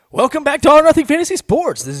Welcome back to All or Nothing Fantasy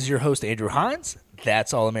Sports. This is your host, Andrew Hines.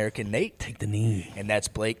 That's All-American Nate. Take the knee. And that's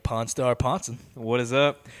Blake Ponstar Ponson. What is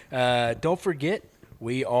up? Don't forget,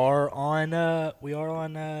 we are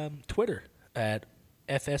on Twitter at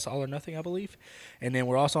FS All or Nothing, I believe. And then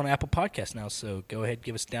we're also on Apple Podcasts now, so go ahead,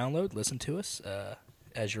 give us a download, listen to us,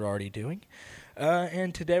 as you're already doing.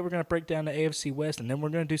 And today we're going to break down the AFC West, and then we're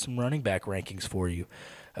going to do some running back rankings for you.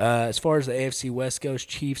 As far as the AFC West goes,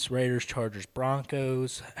 Chiefs, Raiders, Chargers,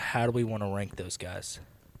 Broncos, how do we want to rank those guys?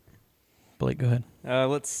 Blake, go ahead.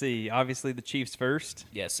 Let's see. Obviously, the Chiefs first.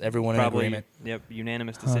 Yes, everyone Probably, in agreement. Yep,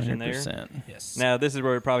 unanimous decision 100%. there. Yes. Now, this is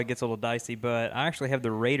where it probably gets a little dicey, but I actually have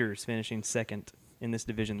the Raiders finishing second in this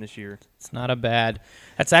division this year. It's not a bad.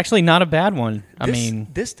 That's actually not a bad one.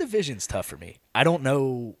 This division's tough for me. I don't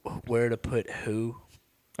know where to put who.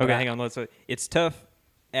 Okay, hang on. It's tough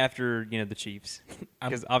after the Chiefs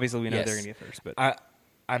because obviously we know they're going to get first. But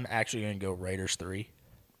I'm actually going to go Raiders 3.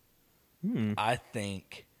 I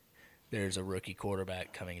think there's a rookie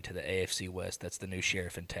quarterback coming into the AFC West. That's the new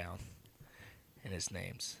sheriff in town, and his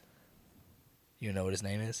name's. You know what his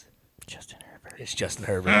name is? Justin Herbert. It's Justin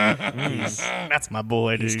Herbert. That's my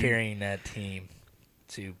boy, dude. He's carrying that team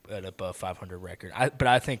to an above 500 record. But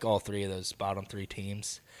I think all three of those bottom three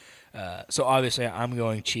teams. So obviously, I'm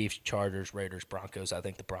going Chiefs, Chargers, Raiders, Broncos. I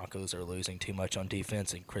think the Broncos are losing too much on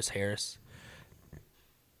defense and Chris Harris.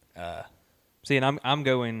 See, and I'm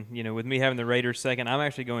going. With me having the Raiders second, I'm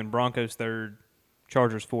actually going Broncos third,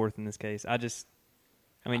 Chargers fourth in this case.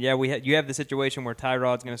 You have the situation where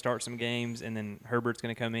Tyrod's going to start some games, and then Herbert's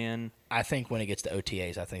going to come in. I think when it gets to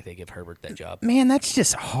OTAs, I think they give Herbert that job. Man, that's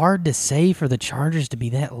just hard to say for the Chargers to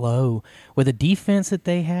be that low with the defense that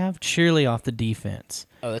they have. Surely off the defense.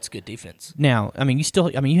 Oh, that's good defense. Now,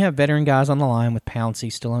 you have veteran guys on the line with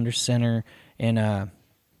Pouncey still under center, and oh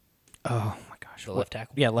my gosh, The left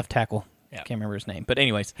tackle. Yeah, left tackle. Yeah. Can't remember his name, but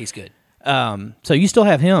anyways, He's good. So you still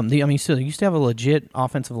have him. You still have a legit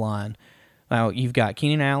offensive line. Now you've got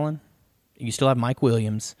Keenan Allen. You still have Mike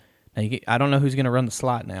Williams. Now I don't know who's going to run the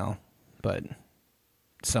slot now, but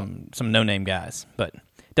some no-name guys. But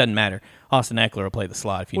it doesn't matter. Austin Eckler will play the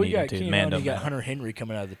slot if you need him to. Keenan Allen, you got Hunter Henry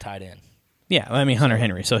coming out of the tight end. Yeah, Hunter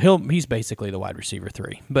Henry. So he's basically the wide receiver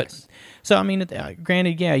 3. But Yes. so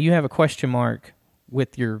granted, yeah, you have a question mark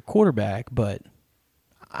with your quarterback, but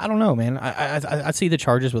I don't know, man. I see the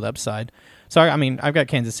Chargers with upside. So I've got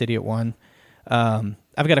Kansas City at 1.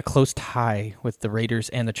 I've got a close tie with the Raiders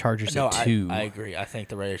and the Chargers at 2. I agree. I think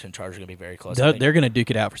the Raiders and Chargers are going to be very close. They're going to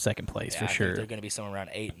duke it out for second place for I sure. think they're going to be somewhere around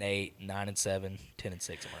 8-8, 9-7, 10-6, somewhere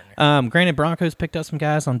in there. Granted, Broncos picked up some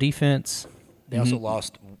guys on defense. They also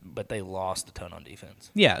lost, but they lost a ton on defense.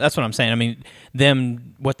 Yeah, that's what I'm saying.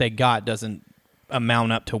 What they got doesn't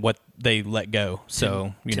amount up to what they let go.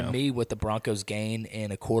 So, to me, what the Broncos gain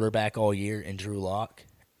in a quarterback all year in Drew Lock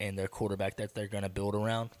and their quarterback that they're going to build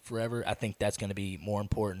around forever, I think that's going to be more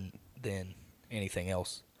important than anything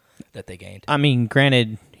else that they gained.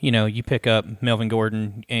 Granted, you pick up Melvin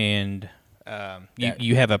Gordon and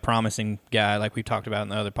you have a promising guy like we talked about in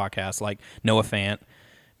the other podcast, like Noah Fant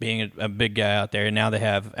being a big guy out there. And now they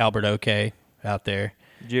have Albert Oke out there.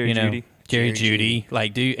 Jerry Jeudy. Jerry Jeudy,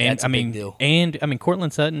 That's a big deal. And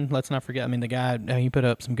Cortland Sutton. Let's not forget. The guy he put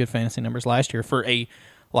up some good fantasy numbers last year for a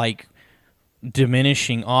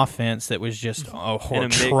diminishing offense that was just a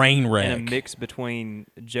train wreck. And a mix between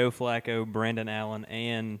Joe Flacco, Brandon Allen,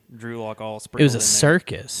 and Drew Lock all sprinkled It was a in there.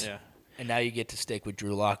 circus. Yeah. And now you get to stick with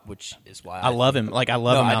Drew Lock, which is why I love him. I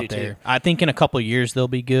love him out do there. too. I think in a couple of years they'll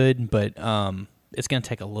be good, but it's going to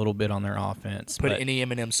take a little bit on their offense. Put but, any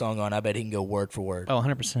Eminem song on, I bet he can go word for word.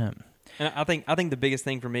 100%. And I think the biggest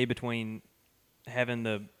thing for me between having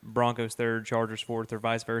the Broncos third, Chargers fourth, or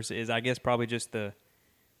vice versa is I guess probably just the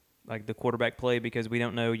quarterback play, because we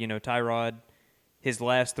don't know, Tyrod, his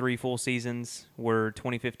last 3 full seasons were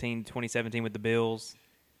 2015, 2017 with the Bills.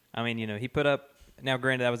 He put up, now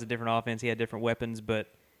granted that was a different offense, he had different weapons,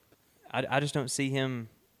 but I just don't see him.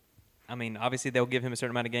 Obviously they'll give him a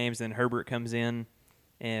certain amount of games, then Herbert comes in,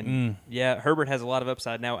 and Herbert has a lot of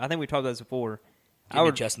upside. Now, I think we've talked about this before. Give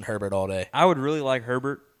me Justin Herbert all day. I would really like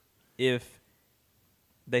Herbert if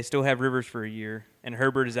they still have Rivers for a year, and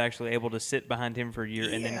Herbert is actually able to sit behind him for a year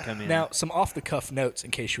and then come in. Now, some off-the-cuff notes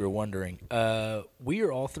in case you were wondering. We are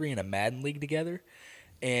all 3 in a Madden league together,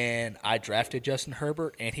 and I drafted Justin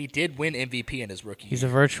Herbert, and he did win MVP in his rookie year. He's a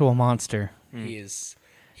virtual monster. He is.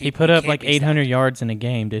 He put up can't like be 800 stopped. yards in a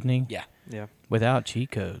game, didn't he? Yeah, Without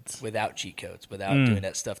cheat codes. without cheat codes, without doing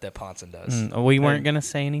that stuff that Ponson does. We weren't going to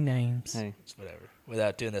say any names. Hey, It's whatever.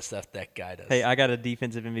 without doing the stuff that guy does. Hey, I got a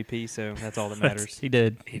defensive MVP, so that's all that matters. He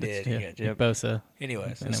did. He did. Yeah, He got Nick Bosa.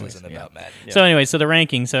 Anyways, this Anyways, isn't yeah. about Madden. Yeah. So anyway, so the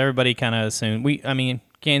rankings. So everybody kind of assumed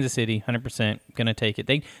Kansas City, 100% gonna take it.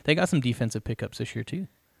 They got some defensive pickups this year too,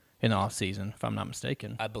 in the offseason, if I'm not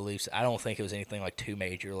mistaken. I believe so. I don't think it was anything like too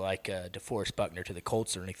major, like DeForest Buckner to the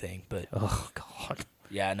Colts or anything. But Oh God.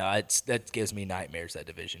 yeah, no, that gives me nightmares, that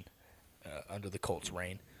division under the Colts'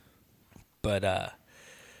 reign. But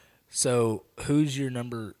so who's your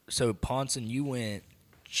number? So Ponson, you went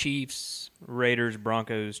Chiefs. Raiders,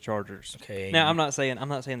 Broncos, Chargers. Okay. Now I'm not saying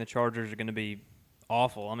the Chargers are going to be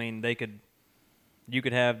awful. I mean, you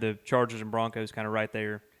could have the Chargers and Broncos kind of right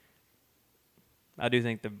there. I do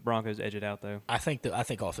think the Broncos edge it out though. I think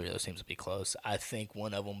all three of those teams will be close. I think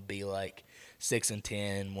one of them will be like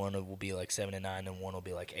 6-10, one will be like 7-9, and one will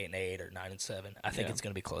be like 8-8 or 9-7. I think Yeah. it's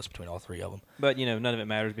going to be close between all three of them. But none of it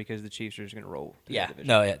matters because the Chiefs are just going to roll. through that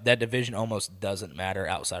division. that division almost doesn't matter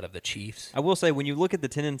outside of the Chiefs. I will say when you look at the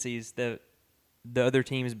tendencies that the other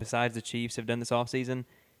teams besides the Chiefs have done this offseason,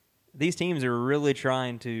 these teams are really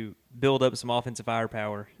trying to build up some offensive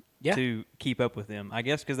firepower Yeah. to keep up with them. I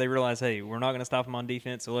guess because they realize, hey, we're not going to stop them on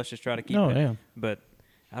defense, so let's just try to keep No, it. yeah. But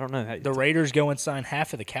I don't know. The Raiders go and sign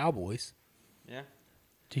half of the Cowboys. Yeah.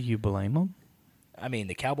 Do you blame them? I mean,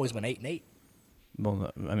 the Cowboys went 8-8.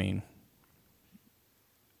 Well, I mean,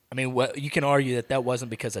 You can argue that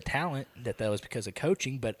wasn't because of talent, that was because of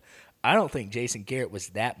coaching, but I don't think Jason Garrett was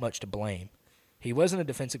that much to blame. He wasn't a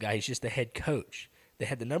defensive guy. He's just the head coach. They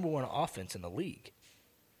had the number one offense in the league.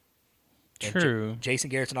 And true. Jason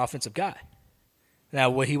Garrett's an offensive guy.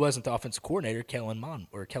 Now, he wasn't the offensive coordinator. Kellen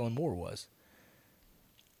Moore was.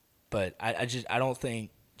 But I don't think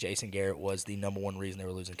Jason Garrett was the number one reason they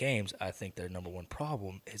were losing games. I think their number one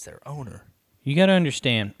problem is their owner. You got to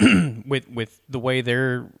understand, with the way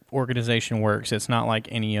their organization works, it's not like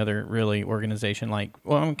any other really organization.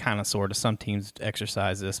 Kind of, sort of. Some teams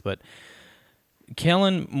exercise this, but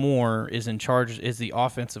Kellen Moore is in charge, is the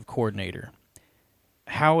offensive coordinator.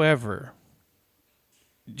 However,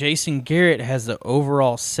 Jason Garrett has the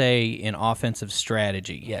overall say in offensive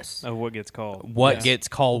strategy. Yes. Of what gets called. What gets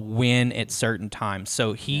called when at certain times.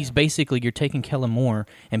 So he's basically, you're taking Kellen Moore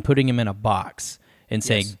and putting him in a box and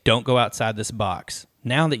saying, Yes. don't go outside this box.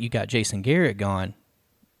 Now that you got Jason Garrett gone,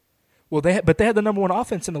 Well, they had the number one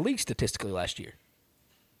offense in the league statistically last year,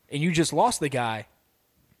 and you just lost the guy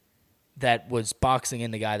that was boxing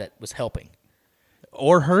in the guy that was helping.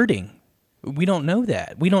 or hurting. We don't know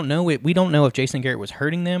that. We don't know it. We don't know if Jason Garrett was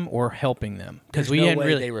hurting them or helping them There's we no hadn't way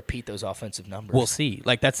really. they repeat those offensive numbers. We'll see.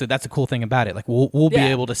 That's a cool thing about it. We'll be Yeah.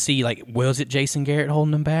 able to see was it Jason Garrett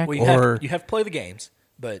holding them back Well, or you have to play the games,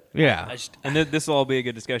 but Yeah. And this will all be a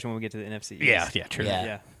good discussion when we get to the NFC East. yeah, true. Yeah.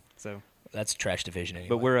 Yeah. So, that's a trash division anyway.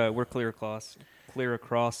 but we're clear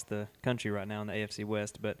across the country right now in the AFC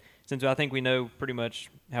West. But since I think we know pretty much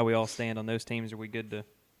how we all stand on those teams, are we good to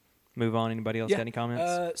move on? Anybody else got any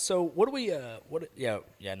comments? So what do we? No,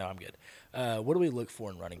 I'm good. What do we look for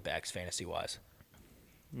in running backs fantasy wise?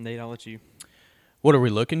 Nate, I'll let you. What are we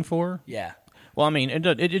looking for? Yeah, Well, I mean,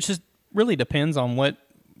 it just really depends on what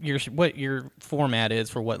your format is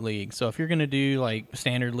for what league. So if you're going to do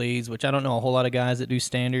standard leagues, which I don't know a whole lot of guys that do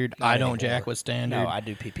standard. Not I don't anymore. jack with standard. No, I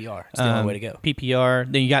do PPR. It's the only way to go.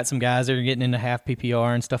 PPR. Then you got some guys that are getting into half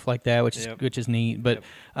PPR and stuff like that, which is neat. But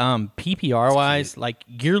PPR wise,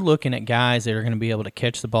 you're looking at guys that are going to be able to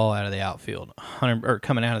catch the ball out of the outfield, or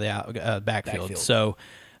coming out of the backfield. So.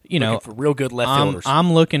 Looking for real good left fielders.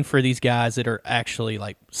 I'm looking for these guys that are actually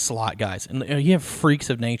slot guys, and you have freaks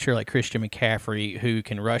of nature like Christian McCaffrey who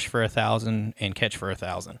can rush for 1,000 and catch for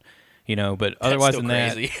 1,000. But otherwise still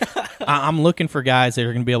than crazy. that, I'm looking for guys that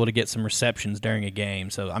are going to be able to get some receptions during a game.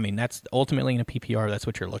 So I mean, that's ultimately in a PPR, that's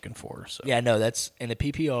what you're looking for. So Yeah, no, that's in the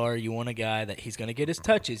PPR. You want a guy that he's going to get his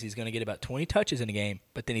touches. He's going to get about 20 touches in a game,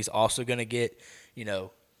 but then he's also going to get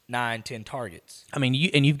 9-10 targets. I mean,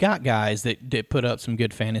 you've got guys that put up some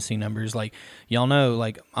good fantasy numbers. Y'all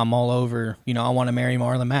know, I'm all over. I want to marry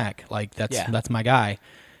Marlon Mack. That's my guy.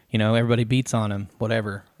 Everybody beats on him.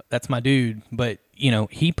 Whatever. That's my dude. But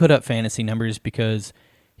he put up fantasy numbers because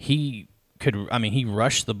he could. I mean, he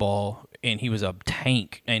rushed the ball and he was a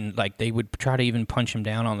tank. And they would try to even punch him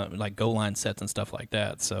down on the goal line sets and stuff like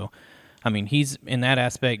that. So, I mean, he's in that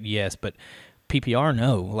aspect, yes, but. PPR,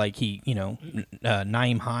 no.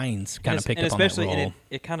 Naeem Hines kind of picked up on that role. And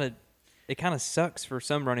it kind of sucks for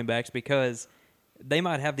some running backs because they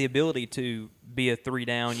might have the ability to be a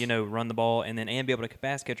 3-down, run the ball and be able to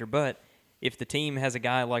pass catcher. But if the team has a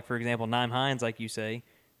guy like, for example, Naeem Hines, like you say,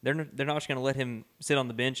 they're not just going to let him sit on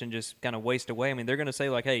the bench and just kind of waste away. I mean, they're going to say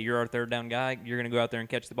like, "Hey, you're our third down guy. You're going to go out there and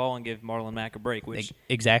catch the ball and give Marlon Mack a break." Which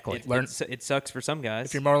Exactly. it sucks for some guys.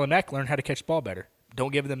 If you're Marlon Mack, learn how to catch the ball better.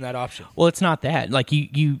 Don't give them that option. Well, it's not that. Like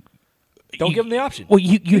you Don't give them the option. Well,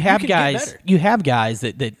 you have can get guys. better. You have guys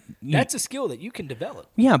that That's a skill that you can develop.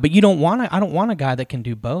 yeah, but you don't want to. I don't want a guy that can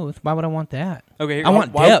do both. Why would I want that? Okay, I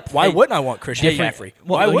want depth. Why wouldn't I want Christian Different- McCaffrey?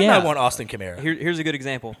 well, Why wouldn't yeah. I want Austin Kamara? Here's a good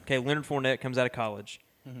example. Okay, Leonard Fournette comes out of college.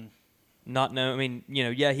 Not know. I mean,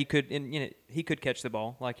 yeah, he could. He could catch the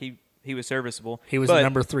ball. Like he was serviceable. He was but the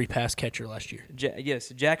number 3 pass catcher last year Yes,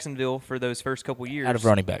 Jacksonville for those first couple years out of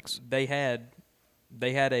running backs. They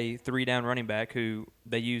had a 3-down running back who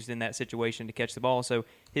they used in that situation to catch the ball. So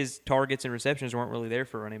his targets and receptions weren't really there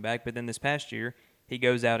for a running back. But then this past year, he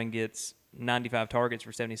goes out and gets 95 targets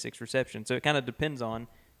for 76 receptions. So it kind of depends on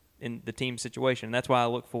in the team situation. And that's why I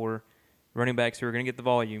look for running backs who are going to get the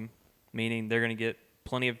volume, meaning they're going to get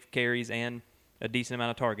plenty of carries and a decent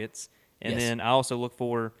amount of targets. And Yes. then I also look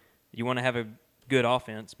for you want to have a good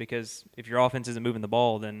offense, because if your offense isn't moving the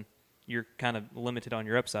ball, then you're kind of limited on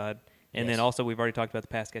your upside. And Yes. then also we've already talked about the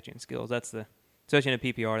pass catching skills. That's especially in a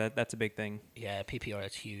PPR, that's a big thing. Yeah, PPR,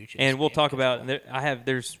 that's huge. And we'll talk about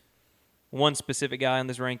there's one specific guy in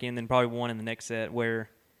this ranking, and then probably one in the next set where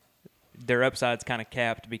their upside's kind of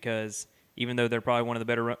capped, because even though they're probably one of the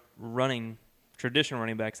better traditional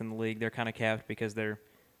running backs in the league, they're kind of capped because their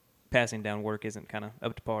passing down work isn't kind of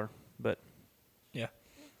up to par. But Yeah.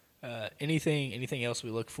 Anything else we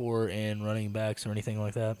look for in running backs or anything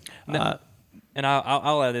like that? And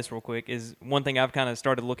I'll add this real quick, is one thing I've kind of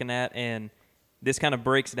started looking at, and this kind of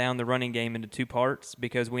breaks down the running game into two parts,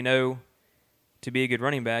 because we know to be a good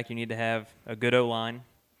running back, you need to have a good O-line.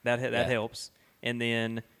 That helps. And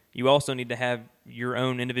then you also need to have your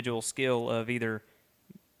own individual skill of either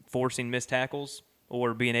forcing missed tackles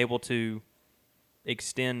or being able to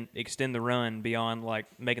extend the run beyond like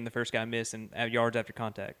making the first guy miss and have yards after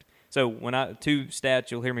contact. So two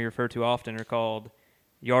stats you'll hear me refer to often are called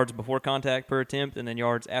yards before contact per attempt and then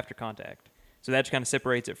yards after contact. So that just kind of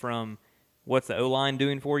separates it from what's the O-line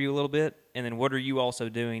doing for you a little bit, and then what are you also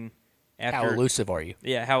doing after. How elusive are you?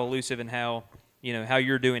 Yeah, how elusive and how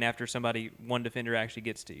you're doing after one defender actually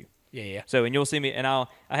gets to you. Yeah. So, and you'll see me, and I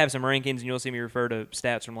have some rankings, and you'll see me refer to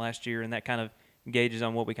stats from last year, and that kind of gauges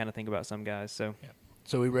on what we kind of think about some guys. So, Yeah.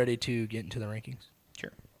 So we ready to get into the rankings?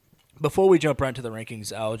 Sure. Before we jump right into the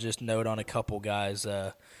rankings, I'll just note on a couple guys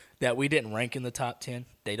that we didn't rank in the top 10.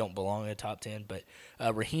 They don't belong in the top 10, but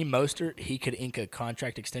Raheem Mostert, he could ink a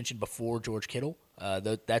contract extension before George Kittle.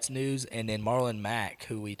 That's news. And then Marlon Mack,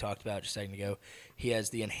 who we talked about just a second ago, he has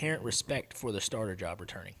the inherent respect for the starter job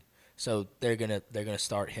returning. So they're gonna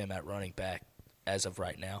start him at running back as of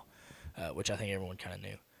right now, which I think everyone kind of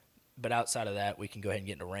knew. But outside of that, we can go ahead and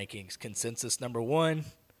get into rankings. Consensus number 1.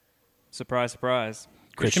 surprise, surprise.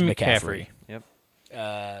 Christian McCaffrey. Yep.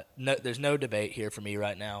 No, there's no debate here for me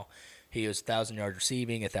right now. He was 1,000 yards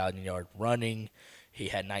receiving, 1,000 yard running. He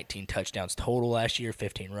had 19 touchdowns total last year,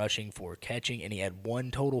 15 rushing, 4 catching, and he had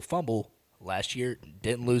 1 total fumble last year.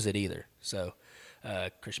 Didn't lose it either. So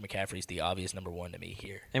Christian McCaffrey's the obvious number 1 to me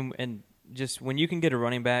here. And just when you can get a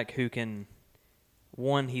running back who can,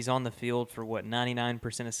 he's on the field for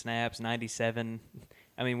 99% of snaps, 97.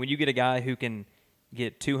 I mean, when you get a guy who can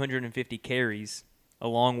get 250 carries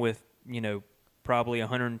along with, probably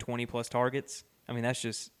 120 plus targets, I mean, that's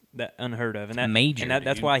just that unheard of. And Major,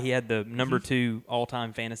 that's dude. why he had the number 2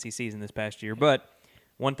 all-time fantasy season this past year. But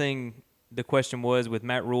one thing the question was with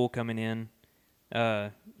Matt Rule coming in,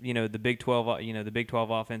 the Big 12, the Big 12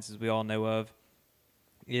 offenses we all know of,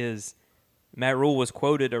 is Matt Rule was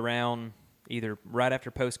quoted around either right after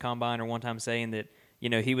post-combine or one time saying that,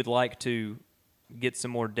 he would like to get some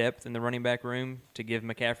more depth in the running back room to give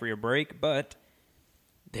McCaffrey a break, but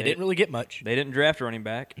They didn't really get much. they didn't draft a running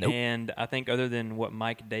back. Nope. And I think other than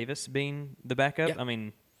Mike Davis being the backup, Yeah. I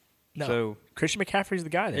mean, No. so Christian McCaffrey's the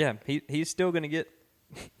guy there. yeah, he's still going to get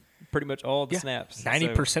pretty much all the snaps.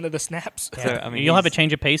 90% of the snaps. So, I mean, You'll have a he's-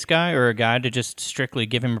 change of pace guy or a guy to just strictly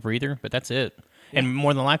give him a breather, but that's it. And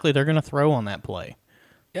more than likely, they're going to throw on that play.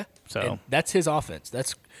 Yeah. So- And that's his offense.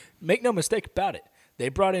 Make no mistake about it. They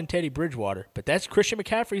brought in Teddy Bridgewater, but that's Christian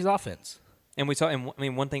McCaffrey's offense. And we saw,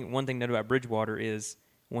 one thing to note about Bridgewater is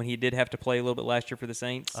when he did have to play a little bit last year for the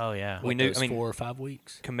Saints. Oh, yeah. we knew. Those 4 or 5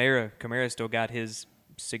 weeks. Kamara still got his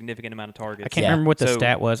significant amount of targets. I can't Yeah. remember what the So-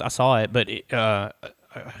 stat was. I saw it, but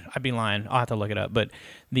I'd be lying. I'll have to look it up. But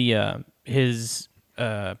his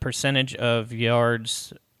percentage of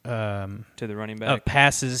yards to the running back. of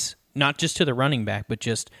passes, not just to the running back, but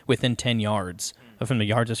just within 10 yards from the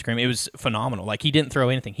yards of scrimmage, it was phenomenal. Like, he didn't throw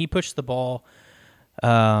anything. He pushed the ball.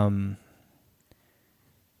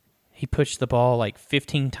 he pushed the ball like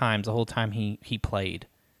 15 times the whole time he played.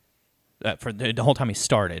 For the whole time he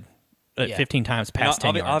started. Yeah. 15 times past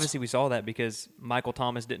 10 yards. Obviously, we saw that because Michael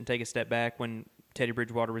Thomas didn't take a step back when Teddy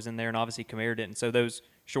Bridgewater was in there, and obviously Kamara didn't. So those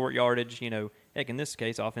short yardage, heck, in this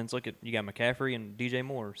case, offense, look at you got McCaffrey and DJ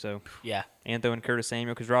Moore. So Yeah. Antho and Curtis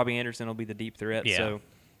Samuel, because Robbie Anderson will be the deep threat. Yeah. So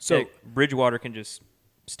So- Bridgewater can just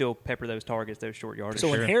still pepper those targets, those short yardage.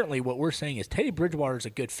 So inherently, what we're saying is Teddy Bridgewater is a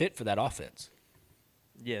good fit for that offense.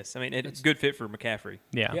 Yes, I mean it's a good fit for McCaffrey.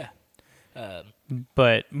 Yeah. Yeah.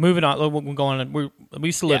 But moving on, we're going on.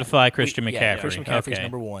 We solidify Christian McCaffrey. Yeah, Christian McCaffrey's Okay.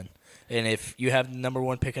 number one. And if you have the number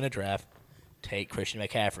one pick in a draft, take Christian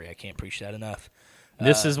McCaffrey. I can't preach that enough.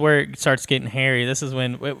 This is where it starts getting hairy. This is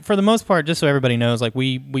when, for the most part, just so everybody knows, like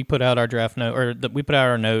we put out our draft note, or we put out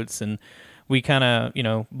our notes, and we kind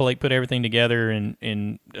of, Blake put everything together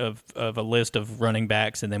in of a list of running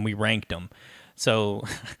backs, and then we ranked them. So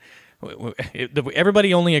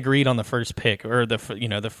everybody only agreed on the first pick or the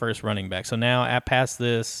first running back. So now past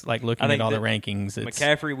this, like looking at all the rankings, it's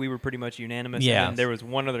McCaffrey, we were pretty much unanimous. Yeah. And then there was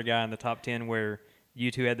one other guy in the top 10 where you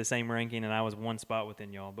two had the same ranking, and I was one spot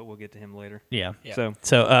within y'all, but we'll get to him later. yeah. Yeah.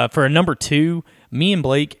 So For a number 2, me and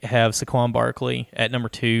Blake have Saquon Barkley at number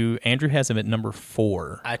 2. Andrew has him at number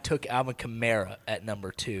 4. I took Alvin Kamara at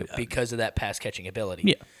number 2 because of that pass catching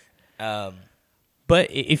ability. Yeah. But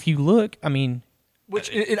if you look, I mean,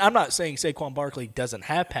 And I'm not saying Saquon Barkley doesn't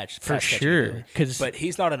have pass For catching sure, ability, but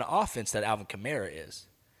he's not an offense that Alvin Kamara is.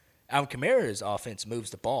 Alvin Kamara's offense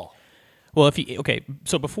moves the ball. well,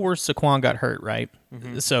 so before Saquon got hurt, right?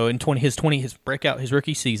 So in his breakout, his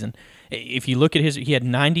rookie season, if you look at he had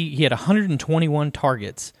 121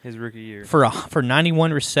 targets his rookie year. for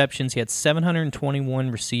 91 receptions. He had 721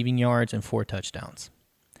 receiving yards and 4 touchdowns.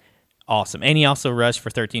 Awesome. And he also rushed for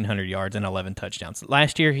 1,300 yards and 11 touchdowns.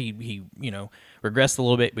 Last year, he regressed a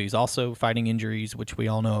little bit, but he's also fighting injuries, which we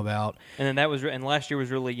all know about. And then and last year was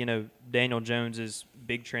really, Daniel Jones's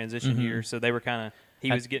big transition year, so they were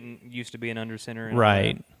he was getting used to being under center. And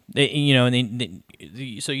Right. So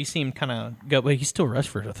you see him kind of go, but he still rushed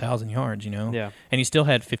for 1,000 yards, Yeah. And he still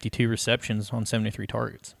had 52 receptions on 73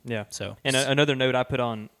 targets. Yeah. So And another note I put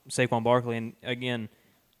on Saquon Barkley, and again,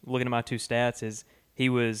 looking at my two stats, is he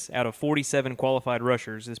was out of 47 qualified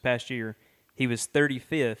rushers this past year, he was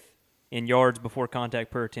 35th in yards before contact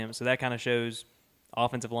per attempt. So that kind of shows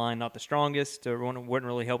offensive line not the strongest, or wasn't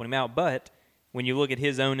really helping him out. But when you look at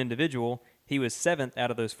his own individual, he was 7th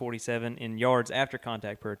out of those 47 in yards after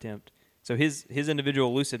contact per attempt. So his individual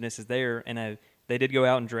elusiveness is there, and they did go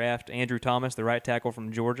out and draft Andrew Thomas, the right tackle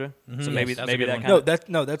from Georgia. So maybe that's a good that one.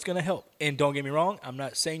 kind of That's going to help. And don't get me wrong, I'm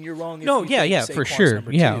not saying you're wrong. If no, you yeah, think for Saquon's sure.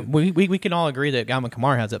 number Yeah, 2. we can all agree that Alvin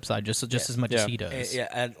Kamara has upside just as much as Yeah. he does.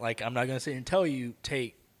 And I'm not going to sit here and tell you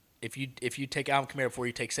if you take Alvin Kamara before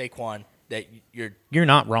you take Saquon, that You're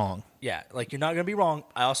not wrong. you're not going to be wrong.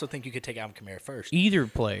 I also think you could take Alvin Kamara first. Either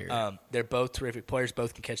player. They're both terrific players.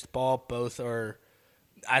 Both can catch the ball. Both are.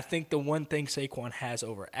 I think the one thing Saquon has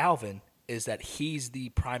over Alvin is that he's the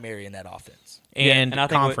primary in that offense. and I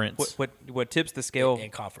think conference. What tips the scale?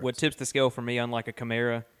 And conference. What tips the scale for me, unlike a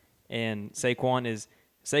Kamara and Saquon, is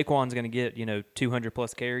Saquon's going to get 200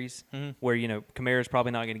 plus carries, where Kamara's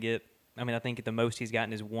probably not going to get. I mean, I think at the most he's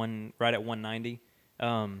gotten is right at 190.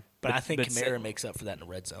 But I think Kamara makes up for that in the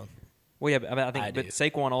red zone. Well, yeah, but I think, I but do.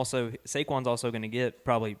 Saquon's also going to get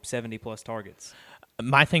probably 70 plus targets.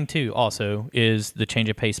 My thing too also is the change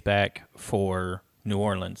of pace back for New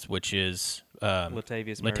Orleans, which is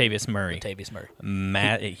Latavius Murray. Latavius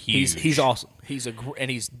Murray. Huge. He's awesome.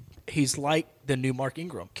 And he's like the new Mark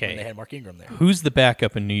Ingram. Okay. When they had Mark Ingram there. Who's the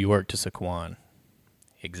backup in New York to Saquon?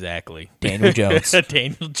 Exactly. Daniel Jones.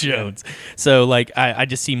 Daniel Jones. So, I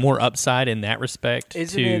just see more upside in that respect.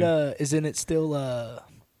 Isn't it still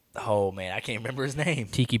oh man, I can't remember his name.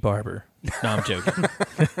 Tiki Barber. No, I'm joking.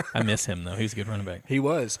 I miss him, though. He's a good running back. He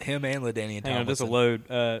was him and LaDainian Hang on, just a Tomlinson.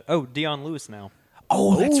 load. Deion Lewis now.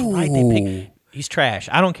 Oh, that's right. He's trash.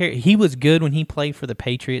 I don't care. He was good when he played for the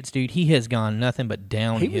Patriots, dude. He has gone nothing but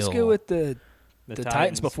downhill. He was good with the The Titans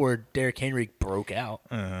Titans. before Derrick Henry broke out.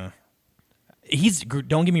 Don't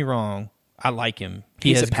get me wrong. I like him. He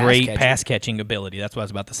He's has a pass great catcher. pass catching ability. That's what I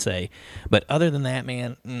was about to say. But other than that,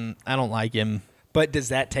 man, I don't like him. But does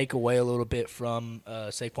that take away a little bit from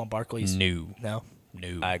Saquon Barkley's? No. No?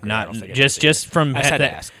 No, I agree. I don't not think I just can see just it. from I just had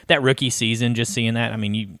to ask. that rookie season. Just seeing that,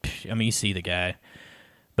 you see the guy.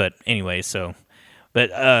 But anyway,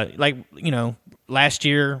 last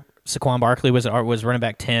year Saquon Barkley was running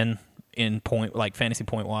back 10 in fantasy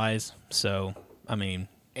point wise. So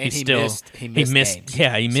And he still missed games.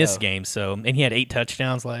 Yeah, he missed So, games. So, and he had 8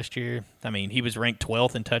 touchdowns last year. I mean, he was ranked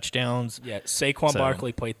 12th in touchdowns. Yeah, Saquon So-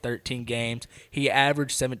 Barkley played 13 games. He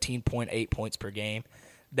averaged 17.8 points per game.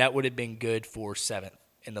 That would have been good for 7th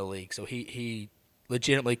in the league. So he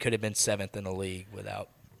legitimately could have been 7th in the league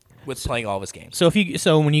with playing all of his games.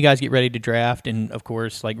 So when you guys get ready to draft, and of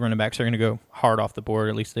course, like running backs are going to go hard off the board.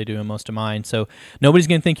 At least they do in most of mine. So nobody's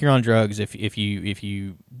going to think you're on drugs if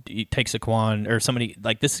you take Saquon or somebody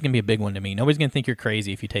like this is going to be a big one to me. Nobody's going to think you're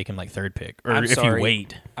crazy if you take him like 3rd pick or I'm if sorry. you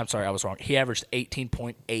wait. I'm sorry, I was wrong. He averaged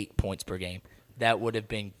 18.8 points per game. That would have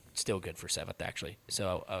been still good for 7th, actually.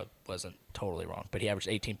 So I wasn't totally wrong. But he averaged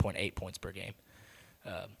 18.8 points per game.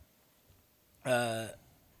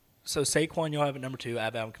 So Saquon, you'll have at number 2. I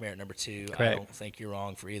have Alvin Kamara at number 2. I Correct. don't think you're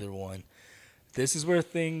wrong for either one. This is where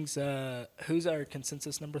things. Who's our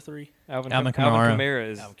consensus number 3? Alvin Kamara. Kamara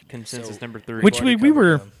is Alvin Kamara. consensus So- number 3. Which already we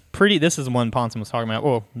were covered him. pretty. This is one Ponson was talking about.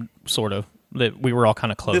 Well, sort of. That we were all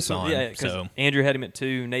kind of close This on. one, yeah, 'cause so Andrew had him at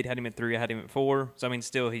 2, Nate had him at 3, I had him at 4. So I mean,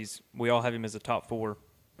 still, we all have him as a top 4,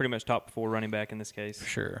 pretty much top 4 running back in this case. for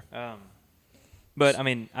sure. But I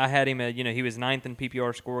mean, I had him at he was 9th in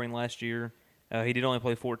PPR scoring last year. He did only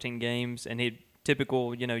play 14 games, and he had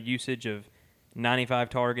typical usage of 95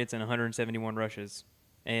 targets and 171 rushes.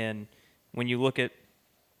 And when you look at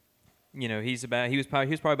he was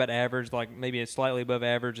probably about average, like maybe slightly above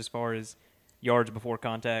average as far as yards before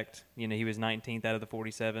contact. He was 19th out of the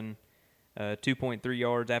 47, 2.3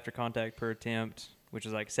 yards after contact per attempt, which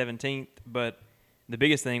is like 17th. But the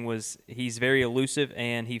biggest thing was he's very elusive,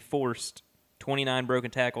 and he forced 29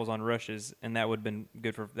 broken tackles on rushes, and that was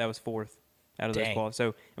 4th out of those Dang. qualities.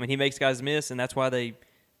 So I mean, he makes guys miss, and that's why they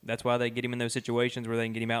get him in those situations where they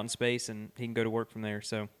can get him out in space, and he can go to work from there.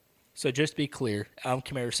 So. So just to be clear, Alvin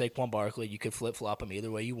Kamara, Saquon Barkley, you could flip-flop them either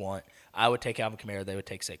way you want. I would take Alvin Kamara. They would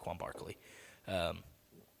take Saquon Barkley.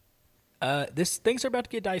 Things are about to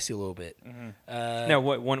get dicey a little bit. Now,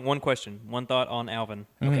 one question, one thought on Alvin.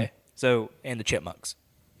 Okay. So And the Chipmunks.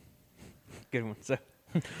 good one.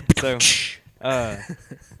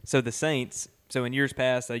 So the Saints. So in years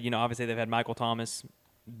past, obviously they've had Michael Thomas,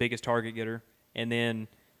 biggest target getter, and then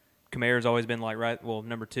Kamara's always been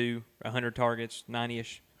number 2, 100 targets,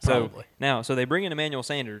 90-ish. Probably. So they bring in Emmanuel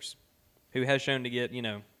Sanders, who has shown to get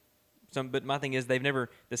some. But my thing is the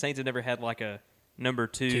Saints have never had like a number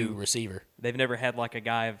 2 receiver. They've never had like a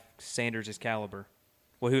guy of Sanders' caliber.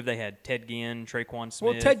 Well, who have they had? Ted Ginn, Traquan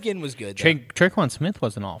Smith. Well, Ted Ginn was good. though. Traquan Smith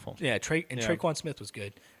wasn't awful. Yeah, Yeah. Traquan Smith was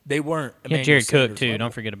good. They weren't. Yeah, Emmanuel Jared Cook Sanders too. level.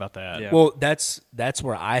 Don't forget about that. Yeah. Well, that's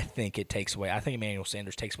where I think it takes away. I think Emmanuel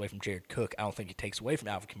Sanders takes away from Jared Cook. I don't think it takes away from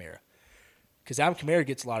Alvin Kamara. Because Alvin Kamara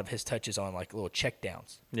gets a lot of his touches on like little check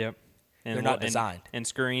downs. Yep. They're not designed. And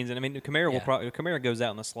screens. And I mean, Kamara Yeah. Kamara goes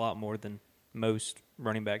out in the slot more than most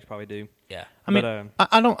running backs probably do. Yeah. I mean, But,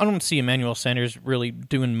 I don't see Emmanuel Sanders really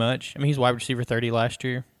doing much. I mean, he's wide receiver 30 last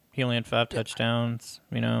year. He only had 5 touchdowns.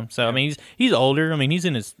 So I mean, he's older. I mean, he's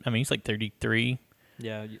like 33.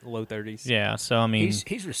 Yeah, low 30s. Yeah. So I mean,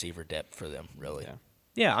 He's receiver depth for them, really. Yeah.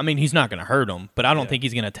 yeah. I mean, he's not going to hurt them, but I don't Yeah. think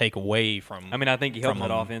he's going to take away from. I mean, I think he helps from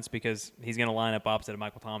that him. offense because he's going to line up opposite of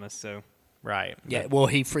Michael Thomas. So Right. Yeah, well,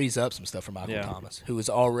 he frees up some stuff for Michael Yeah. Thomas, who is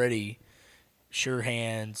already sure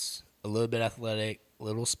hands, a little bit athletic, a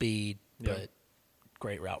little speed, Yeah. but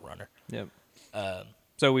great route runner. yep.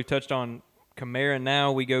 So we've touched on Kamara.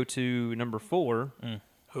 Now we go to number 4,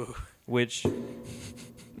 which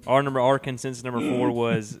our consensus number 4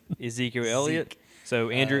 was Ezekiel Elliott. So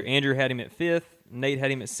Andrew had him at 5th, Nate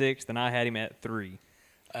had him at 6th, and I had him at 3.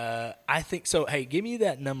 I think so. Hey, give me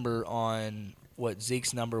that number on what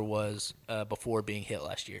Zeke's number was before being hit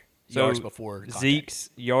last year. So Yards before contact. Zeke's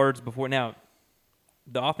yards before. Now,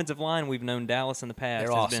 the offensive line, we've known Dallas in the past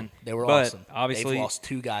They're has awesome. been. They were but awesome. Obviously, They've lost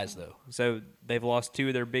 2 guys though. so they've lost 2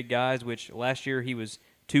 of their big guys. Which last year he was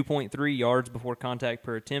 2.3 yards before contact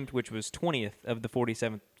per attempt, which was 20th of the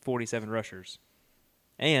 47 rushers,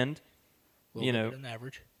 and A little bit better than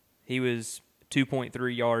average. he was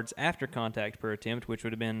 2.3 yards after contact per attempt, which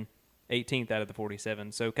would have been 18th out of the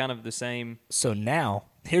 47. So kind of the same. So now,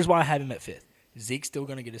 here's why I have him at 5th. Zeke's still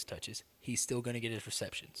going to get his touches. He's still going to get his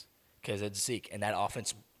receptions because it's Zeke, and that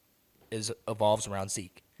offense evolves around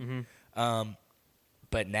Zeke.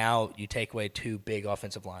 But now you take away 2 big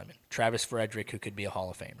offensive linemen, Travis Frederick, who could be a Hall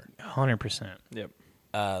of Famer. 100%. Yep.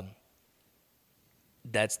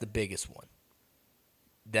 That's the biggest one.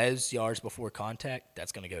 Those yards before contact,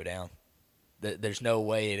 that's going to go down. There's no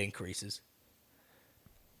way it increases.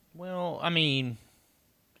 Well, I mean,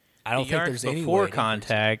 I don't the think yards there's any before way it increases.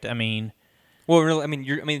 contact. I mean, Well, really, I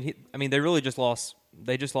mean, they really just lost.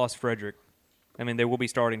 They just lost Frederick. I mean, they will be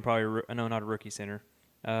starting probably. No, not a rookie center.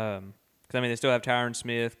 Because, I mean, they still have Tyron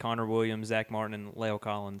Smith, Connor Williams, Zach Martin, and Leo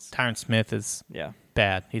Collins. Tyron Smith is Yeah.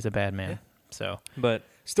 bad. He's a bad man. So But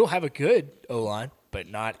Still have a good O-line, but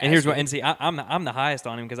not and as here's what good. and see I'm the highest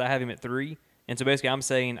on him because I have him at 3, and so basically I'm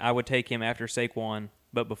saying I would take him after Saquon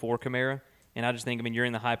but before Kamara, and I just think, I mean, you're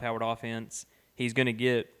in the high-powered offense. He's going to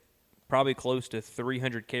get probably close to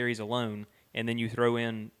 300 carries alone, and then you throw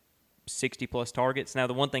in 60-plus targets. Now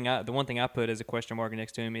the one thing I put as a question mark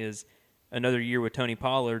next to him is another year with Tony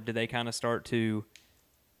Pollard. Do they kind of start to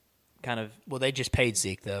Well, they just paid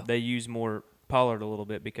Zeke, though. they use more Pollard a little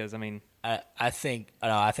bit because, I mean, I think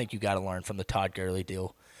you got to learn from the Todd Gurley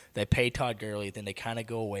deal. They pay Todd Gurley, then they kind of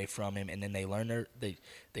go away from him, and then they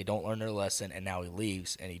don't learn their lesson, and now he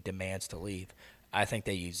leaves and he demands to leave. I think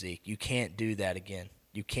they use Zeke. You can't do that again.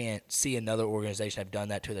 You can't see another organization have done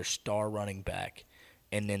that to their star running back,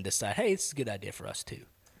 and then decide, hey, it's a good idea for us too.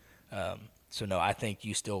 So no, I think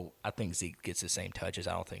Zeke gets the same touches.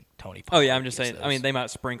 I don't think Tony. oh yeah, I'm just gets saying. those. I mean, they might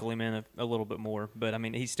sprinkle him in a little bit more, but I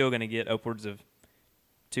mean, he's still going to get upwards of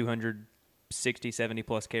 260,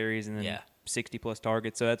 70-plus carries, and then 60-plus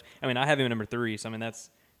targets. So that's, I mean, I have him at number 3. So I mean, that's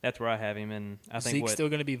where I have him, and I think Zeke's still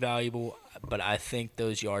going to be valuable, but I think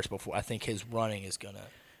those yards before. I think his running is going to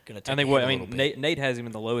take. I think a what I little mean. bit. Nate has him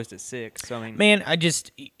in the lowest at 6. So I mean, man, I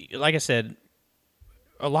just like I said,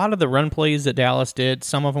 a lot of the run plays that Dallas did,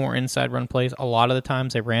 some of them were inside run plays. A lot of the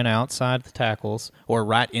times they ran outside the tackles or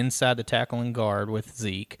right inside the tackle and guard with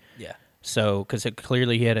Zeke. Yeah. So because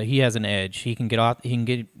clearly he has an edge, he can get off, he can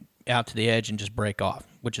get out to the edge and just break off,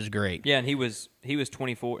 which is great. yeah, and he was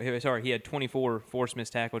 24. Sorry, he had 24 forced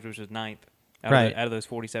missed tackles, which was 9th out Right. out of those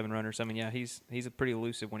 47 runners. So, I mean, yeah, he's pretty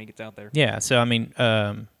elusive when he gets out there. Yeah, so I mean,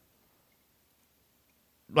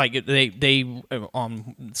 like they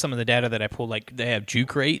on some of the data that I pulled, like they have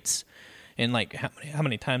juke rates, and like how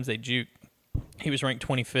many times they juke. He was ranked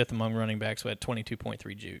 25th among running backs, who had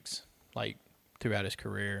 22.3 jukes, like throughout his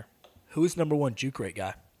career. Who's number one juke rate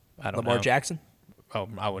guy? I don't Lamar know. Jackson. Oh,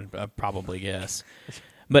 I would probably guess,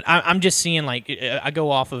 but I'm just seeing like I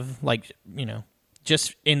go off of like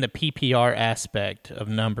just in the PPR aspect of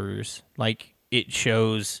numbers, like it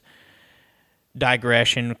shows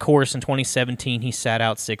digression. Of course, in 2017 he sat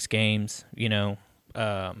out 6 games.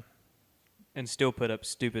 And still put up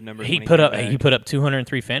stupid numbers. He when put came up back.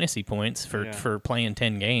 203 fantasy points for playing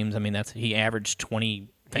 10 games. I mean, he averaged 20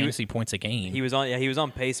 fantasy points a game. He was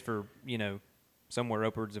on pace for somewhere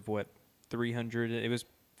upwards of 300. It was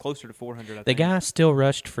closer to 400. I The think. guy still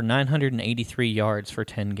rushed for 983 yards for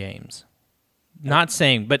 10 games. Not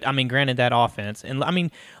saying, but I mean, granted that offense, and I mean,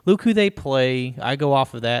 look who they play. I go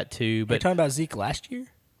off of that too. You're But talking about Zeke last year?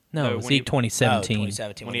 no, when Zeke he- 2017.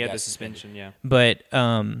 2017 when he had got the suspension. Yeah, But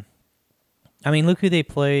I mean, look who they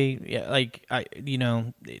play. Yeah, like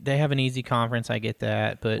they have an easy conference. I get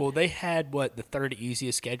that, but Well, they had the third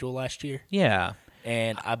easiest schedule last year, yeah,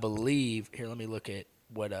 and I believe here. Let me look at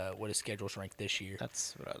what his schedule's ranked this year.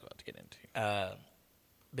 that's what I was about to get into.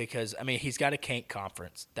 Because I mean, he's got a Cank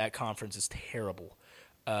conference. That conference is terrible.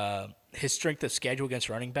 His strength of schedule against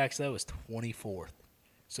running backs though is 24th.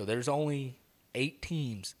 So there's only 8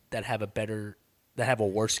 teams that have a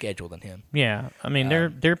worse schedule than him. Yeah, I mean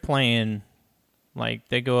they're playing like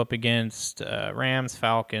they go up against Rams,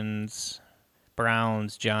 Falcons,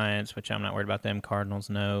 Browns, Giants, which I'm not worried about them. Cardinals,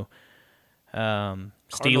 no.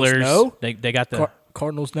 Steelers, no? They got the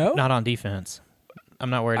Cardinals, no. not on defense. I'm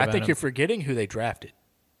not worried I about think them. you're forgetting who they drafted.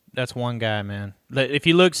 That's one guy, man. If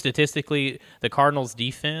you look statistically, the Cardinals'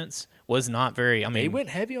 defense was not very. I mean, They went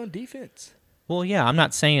heavy on defense. well, yeah. I'm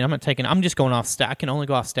not saying. I'm just going off stat. I can only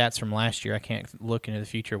go off stats from last year. I can't look into the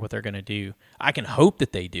future what they're going to do. I can hope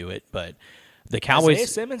that they do it, but the Cowboys. Isaiah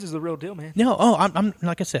Simmons is the real deal, man. No, I'm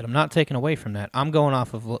like I said, I'm not taking away from that. I'm going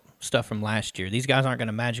off of stuff from last year. These guys aren't going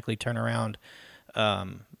to magically turn around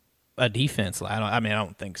a defense. I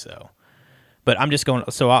don't think so. But I'm just going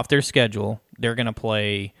so off their schedule. They're going to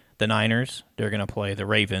play the Niners. They're going to play the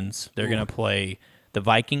Ravens. They're going to play the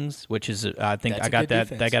Vikings, which is I think That's I a got good that.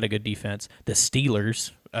 defense. They got a good defense. The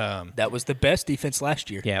Steelers. That was the best defense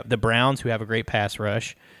last year. Yeah, the Browns, who have a great pass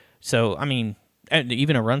rush. So I mean, and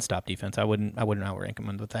even a run stop defense. I wouldn't outrank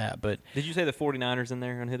them with that. But did you say the 49ers in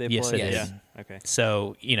there and who they Yes, play? it is. Yeah. Okay.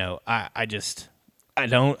 so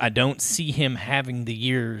I don't see him having the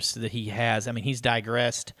years that he has. I mean, he's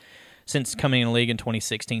digressed since coming in the league in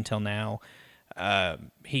 2016 till now.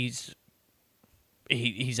 He's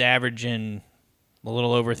averaging a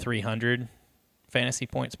little over 300 fantasy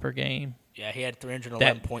points per game. Yeah, he had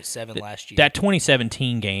 311.7 last year. That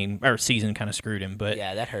 2017 game or season kind of screwed him, but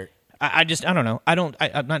yeah, that hurt. I don't know.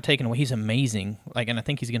 I'm not taking away. He's amazing. And I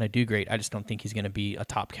think he's going to do great. I just don't think he's going to be a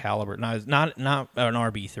top caliber. Not an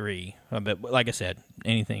RB3. But like I said,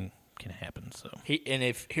 anything can happen. So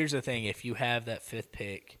If here's the thing, if you have that 5th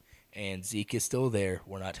pick and Zeke is still there,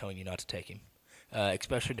 we're not telling you not to take him,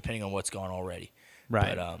 especially depending on what's gone already.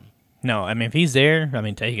 right. But, No, I mean if he's there, I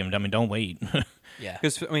mean take him. I mean don't wait. yeah.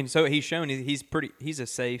 Because I mean, so he's shown he's a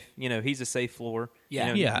safe, he's a safe floor. Yeah.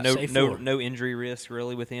 You know, Yeah, no safe no floor. no injury risk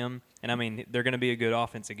really with him, and I mean they're going to be a good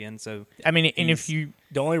offense again. So I mean, and if you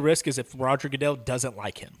The only risk is if Roger Goodell doesn't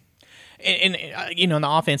like him. and in the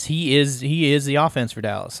offense, he is the offense for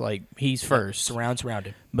Dallas. Like he's first. Surrounds around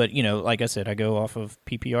him. But like I said, I go off of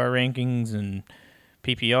PPR rankings and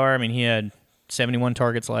PPR. I mean, he had 71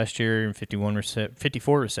 targets last year and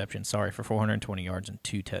 54 receptions. Sorry, for 420 yards and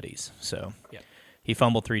 2 tutties. So Yep. he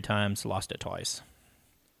fumbled 3 times, lost it twice.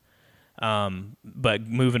 But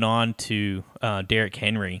moving on to Derrick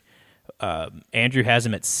Henry, Andrew has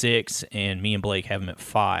him at 6, and me and Blake have him at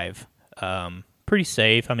 5. Pretty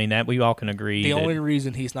safe. I mean, that we all can agree. The that- only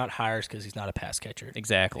reason he's not higher is because he's not a pass catcher.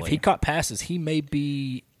 exactly. If he caught passes, he'd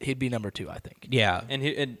be number 2, I think. yeah,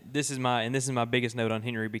 and this is my biggest note on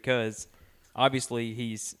Henry, because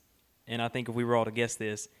obviously and I think if we were all to guess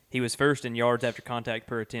this, he was first in yards after contact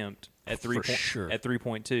per attempt at For sure. at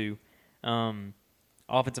 3.2.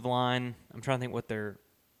 Offensive line, I'm trying to think what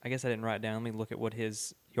I guess I didn't write it down. Let me look at what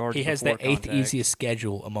his yards. He has the before 8th contact. easiest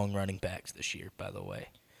schedule among running backs this year, by the way,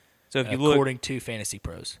 So if you look, according to Fantasy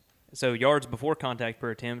Pros. so yards before contact per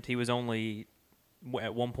attempt, he was only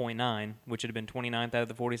at 1.9, which would have been 29th out of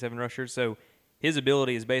the 47 rushers. So his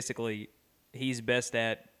ability is basically he's best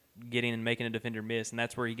at getting and making a defender miss, and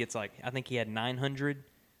that's where he gets I think he had 900.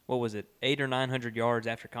 What was it? 800 or 900 yards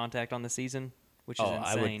after contact on the season, which is insane.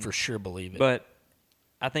 I would for sure believe it. But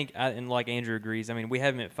I think, and like Andrew agrees, I mean, we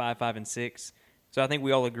have him at 5, 5, and 6. So I think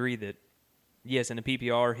we all agree that, yes, in the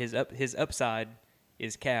PPR, his upside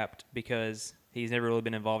is capped because he's never really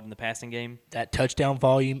been involved in the passing game. that touchdown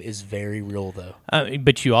volume is very real, though.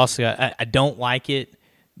 but you also I don't like it.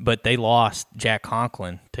 But they lost Jack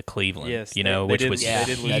Conklin to Cleveland. Yes, which did- was they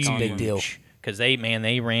did lose huge. That's a big deal. Because they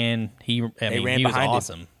ran. He ran was behind him.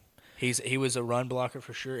 awesome. He was a run blocker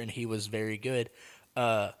for sure, and he was very good.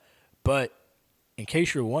 But in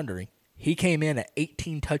case you're wondering, he came in at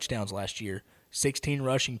 18 touchdowns last year, 16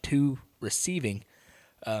 rushing, 2 receiving.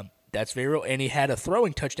 That's very real, and he had a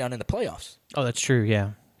throwing touchdown in the playoffs Oh, that's true.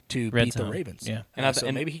 Yeah. to Red beat the zone, Ravens. yeah.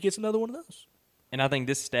 So maybe he gets another one of those. And I think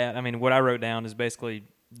this stat, I mean, what I wrote down is basically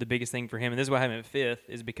the biggest thing for him, and this is why I have him at 5th,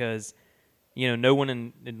 is because, no one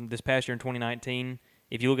in this past year in 2019,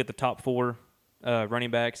 if you look at the top 4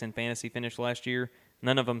 running backs in fantasy finished last year,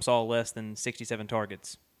 none of them saw less than 67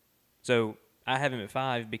 targets. So I have him at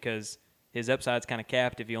 5 because his upside's kind of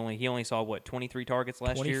capped. If he only saw 23 targets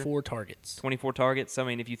last year, 24 targets. 24 targets. So I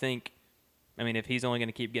mean, if he's only going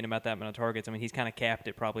to keep getting about that amount of targets, I mean, he's kind of capped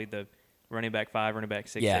at probably the running back 5, running back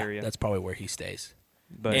 6 Yeah, area. that's probably where he stays.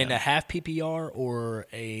 But in a half PPR or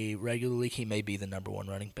a regular league, he may be the number 1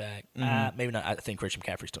 running back. Maybe not. I think Christian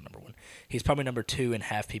McCaffrey's still number 1. He's probably number 2 in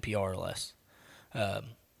half PPR or less.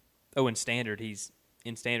 in standard,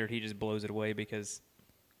 he just blows it away because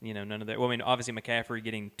none of that. Well, I mean, obviously McCaffrey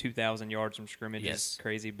getting 2,000 yards from scrimmage Yes. is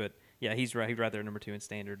crazy, but yeah, he's right there number 2 in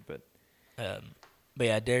standard. But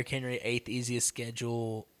Yeah, Derrick Henry, 8th easiest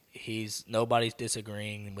schedule. Nobody's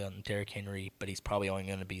disagreeing with Derrick Henry, but he's probably only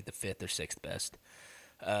going to be the 5th or 6th best.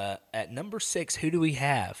 At number 6, who do we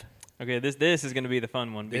have? okay, this is going to be the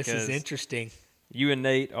fun one This because is interesting. you and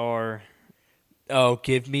Nate are Oh,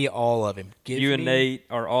 give me all of him. Nate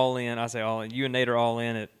are all in. I say all in. You and Nate are all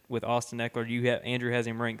in with Austin Eckler. Andrew has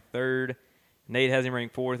him ranked 3rd. Nate has him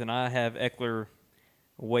ranked 4th, and I have Eckler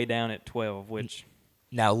way down at 12. Which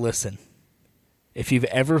Now listen, if you've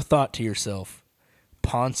ever thought to yourself,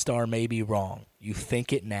 Pawn Star may be wrong, you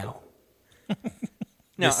think it now. no,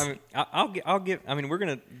 This- I mean I'll give. I mean we're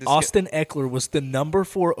gonna discuss. Austin Eckler was the number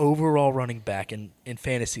 4 overall running back in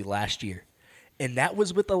fantasy last year, and that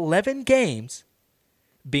was with 11 games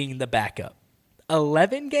being the backup.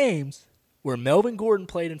 11 games where Melvin Gordon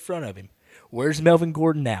played in front of him. Where's Melvin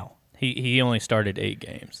Gordon now? He only started 8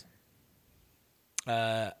 games.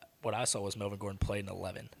 What I saw was Melvin Gordon played in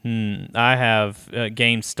 11. I have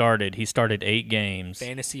games started. He started 8 games.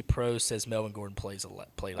 Fantasy Pros says Melvin Gordon played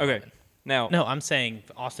 11. Okay, now No, I'm saying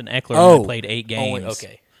Austin Eckler only played 8 games. Only,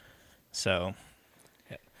 okay. So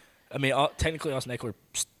I mean, technically Austin Eckler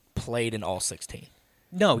played in all 16.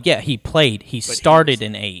 no, yeah, he played. He he started was-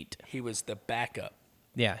 in 8. He was the backup.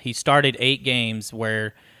 Yeah, he started 8 games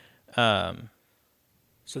where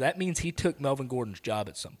So that means he took Melvin Gordon's job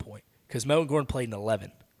at some point because Melvin Gordon played in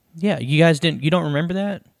 11. yeah, you don't remember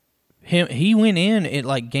that? He went in at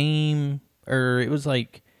like game or it was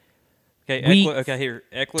like okay, week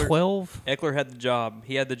Eckler 12. Eckler had the job.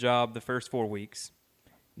 He had the job the first 4 weeks.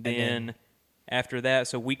 Then after that,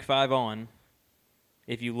 so week 5 on,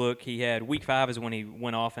 if you look, he had week 5 is when he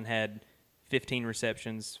went off and had 15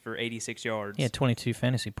 receptions for 86 yards. He had 22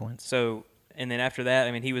 fantasy points. So, and then after that,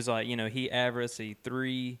 I mean, he was like, he averaged,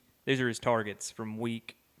 these are his targets from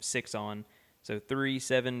week 6 on. So 3,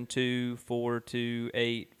 7, 2, 4, 2,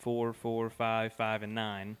 8, 4, 4, 5, 5, and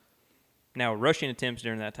 9. Now, rushing attempts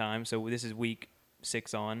during that time, so this is week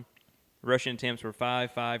 6 on. Rushing attempts were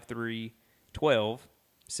 5, 5, 3, 12,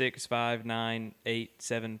 6, 5, 9, 8,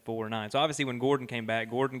 7, 4, 9. So obviously when Gordon came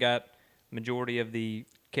back, Gordon got majority of the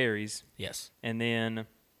carries. Yes. And then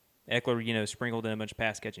Eckler, sprinkled in a bunch of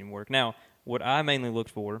pass catching work. Now, what I mainly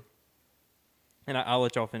looked for, and I'll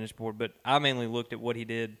let y'all finish before, but I mainly looked at what he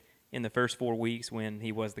did in the first 4 weeks when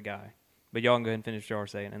he was the guy. But y'all can go ahead and finish what y'all are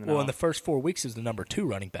saying. And then Well, in the first 4 weeks, is the number 2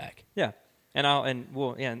 running back. Yeah. Y'all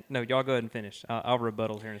go ahead and finish. I'll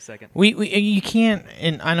rebuttal here in a second. You can't,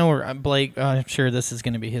 and I know Blake, I'm sure this is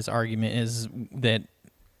going to be his argument, is that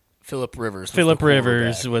Phillip Rivers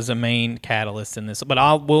was a main catalyst in this, but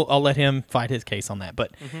I'll let him fight his case on that.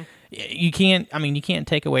 But you can't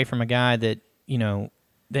take away from a guy that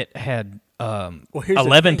that had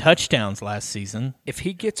 11 touchdowns last season. If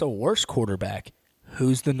he gets a worse quarterback,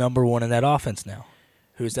 who's the number 1 in that offense now?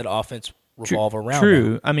 Who's that offense revolve around?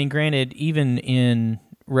 True. Now? I mean, granted, even in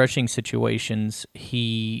rushing situations,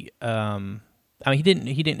 he didn't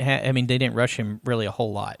have. I mean, they didn't rush him really a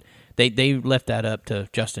whole lot. They left that up to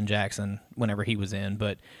Justin Jackson whenever he was in.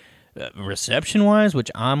 But reception wise, which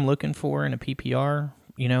I'm looking for in a PPR,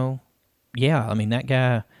 yeah, I mean that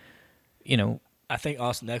guy, I think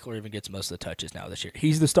Austin Eckler even gets most of the touches now this year.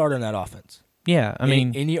 He's the starter in that offense. Yeah, I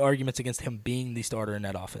mean, any arguments against him being the starter in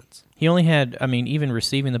that offense? He only had, even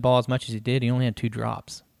receiving the ball as much as he did, he only had 2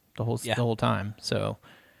 drops the whole time. So,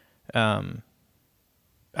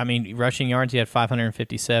 rushing yards, he had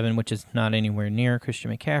 557, which is not anywhere near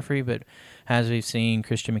Christian McCaffrey. But as we've seen,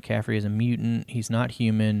 Christian McCaffrey is a mutant. He's not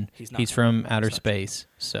human. He's from outer space.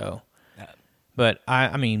 So, but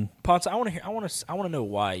Ponce, I want to know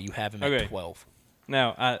why you have him at 12.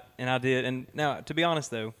 No, I did, and now to be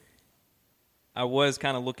honest though, I was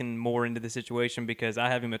kind of looking more into the situation because I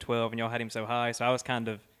have him at 12 and y'all had him so high, so I was kind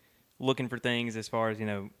of looking for things as far as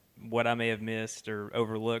what I may have missed or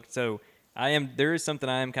overlooked. So there is something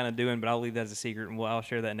I am kind of doing, but I'll leave that as a secret, and I'll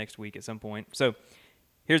share that next week at some point. So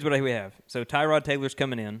here's what we have. So Tyrod Taylor's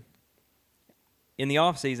coming in. In the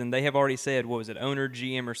offseason, they have already said, what was it, owner,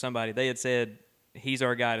 GM, or somebody, they had said he's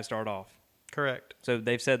our guy to start off. correct. So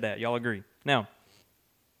they've said that. Y'all agree. Now,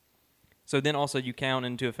 so then also you count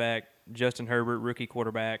into effect Justin Herbert, rookie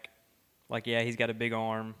quarterback. He's got a big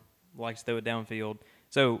arm, likes to throw it downfield.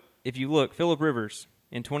 So if you look, Phillip Rivers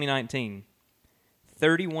in 2019,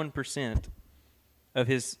 31% of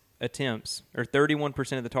his attempts, or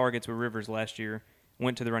 31% of the targets with Rivers last year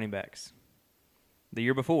went to the running backs. The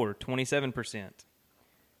year before, 27%.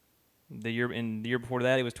 The year before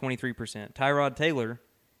that, it was 23%. Tyrod Taylor,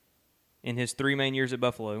 in his 3 main years at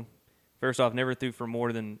Buffalo, first off, never threw for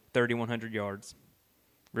more than 3,100 yards.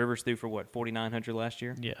 Rivers threw for 4,900 last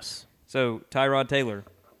year? Yes. So, Tyrod Taylor,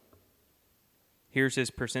 here's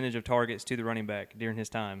his percentage of targets to the running back during his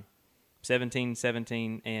time.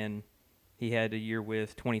 17, and he had a year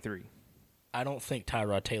with 23. I don't think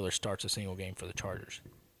Tyrod Taylor starts a single game for the Chargers.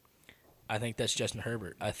 I think that's Justin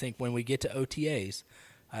Herbert. I think when we get to OTAs,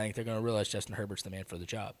 I think they're going to realize Justin Herbert's the man for the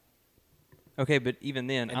job. Okay, but even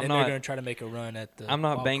then, they're going to try to make a run at the I'm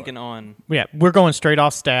not banking on... Yeah, we're going straight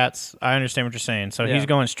off stats. I understand what you're saying. So Yeah. he's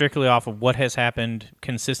going strictly off of what has happened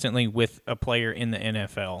consistently with a player in the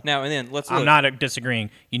NFL. Now, and then, let's look. I'm not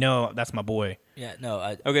disagreeing. That's my boy. Yeah,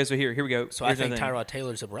 no. Okay, so here we go. So Here's I think another thing. Tyrod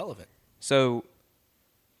Taylor's irrelevant. So,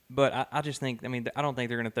 but I just think, I don't think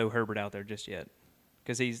they're going to throw Herbert out there just yet.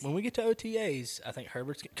 Because when we get to OTAs, I think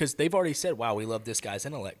Herbert's... Because they've already said, wow, we love this guy's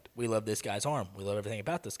intellect. We love this guy's arm. We love everything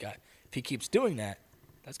about this guy. If he keeps doing that,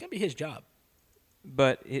 that's going to be his job.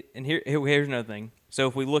 But here's another thing. So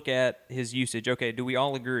if we look at his usage, okay, do we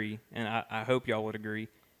all agree, and I hope y'all would agree,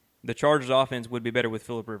 the Chargers offense would be better with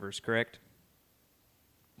Phillip Rivers, correct?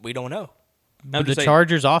 We don't know.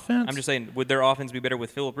 Chargers offense? I'm just saying, would their offense be better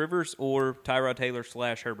with Phillip Rivers or Tyrod Taylor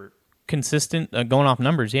 / Herbert? Consistent, going off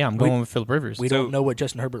numbers, yeah, I'm going with Phillip Rivers. We don't know what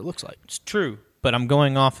Justin Herbert looks like. It's true, but I'm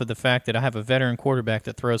going off of the fact that I have a veteran quarterback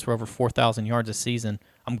that throws for over 4,000 yards a season.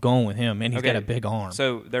 I'm going with him, and he's got a big arm.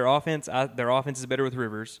 So their offense is better with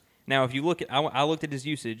Rivers. Now, if you look at, I looked at his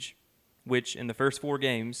usage, which in the first 4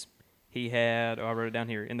 games he had. I wrote it down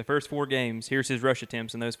here. In the first 4 games, here's his rush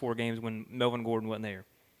attempts in those 4 games when Melvin Gordon wasn't there.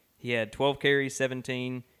 He had 12 carries,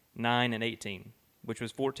 17, 9, and 18. which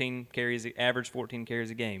was 14 carries, average 14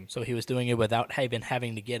 carries a game. So he was doing it without even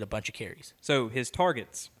having to get a bunch of carries. So his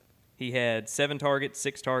targets, he had 7 targets,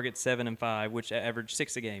 6 targets, 7 and 5, which averaged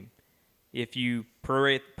 6 a game. If you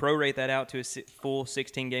prorate that out to a full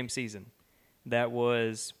 16-game season, that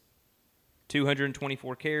was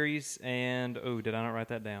 224 carries and, did I not write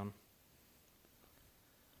that down?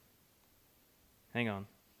 Hang on.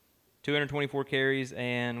 224 carries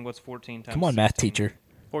and what's 14 times Come on, 16? math teacher.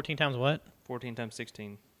 14 times what? 14 times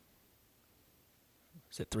 16.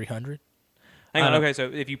 Is it 300? Hang on. Okay, so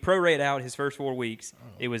if you prorate out his first 4 weeks,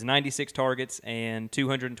 it was 96 targets and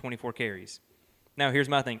 224 carries. Now, here's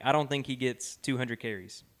my thing. I don't think he gets 200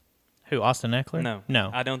 carries. Who, Austin Eckler? No. No.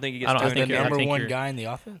 I don't think he gets I don't- I 200 The think- I carries. number think one you're- guy in the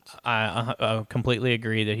offense? I completely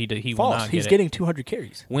agree that he will False. not He's get getting 200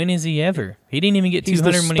 carries. When is he ever? He didn't even get He's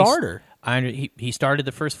 200 the when starter. He started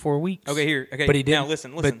the first 4 weeks. Okay, okay. But he didn't. Now,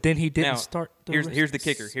 listen. But then he didn't Now, start. Here's the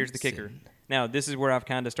kicker. Here's the kicker. season. Now, this is where I've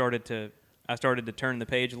kind of started to turn the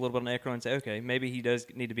page a little bit on Eckler and say, okay, maybe he does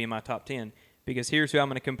need to be in my top 10 because here's who I'm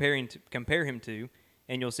going to compare him to,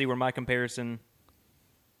 and you'll see where my comparison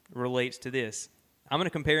relates to this. I'm going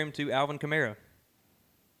to compare him to Alvin Kamara.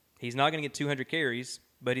 He's not going to get 200 carries,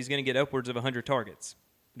 but he's going to get upwards of 100 targets.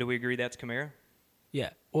 Do we agree that's Kamara?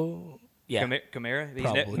 Yeah. Well, yeah. Kamara?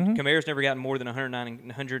 Probably. Kamara's never gotten more than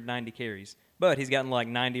 190 carries, but he's gotten like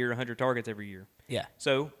 90 or 100 targets every year. Yeah.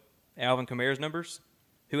 So, Alvin Kamara's numbers,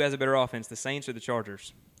 who has a better offense, the Saints or the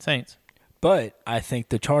Chargers? Saints. But I think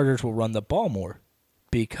the Chargers will run the ball more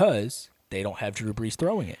because they don't have Drew Brees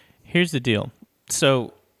throwing it. Here's the deal.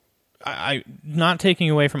 So, I not taking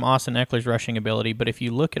away from Austin Eckler's rushing ability, but if you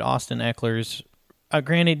look at Austin Eckler's,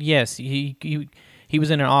 granted, yes, he was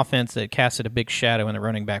in an offense that casted a big shadow in the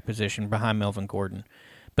running back position behind Melvin Gordon.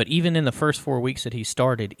 But even in the first 4 weeks that he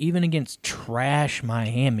started, even against trash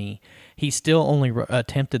Miami, he still only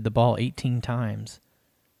attempted the ball 18 times.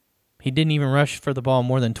 He didn't even rush for the ball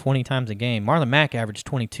more than 20 times a game. Marlon Mack averaged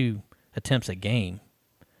 22 attempts a game.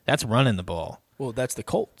 That's running the ball. Well, that's the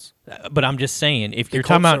Colts. But I'm just saying, if The you're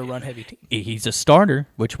Colts talking are a about run-heavy team. he's a starter,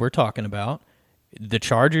 which we're talking about. The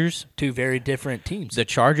Chargers, Two very different teams, the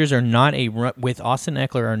Chargers are not a run, with Austin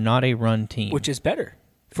Eckler are not a run team. which is better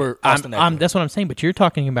for Austin Eckler. That's what I'm saying. But you're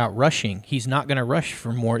talking about rushing. He's not going to rush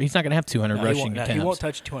for more. He's not going to have 200 No, he rushing won't, no, attempts. he won't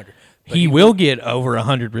touch 200. But He will get over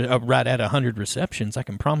 100, right at 100 receptions. I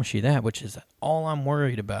can promise you that, which is all I'm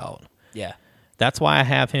worried about. Yeah. That's why I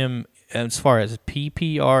have him as far as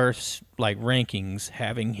PPR like rankings.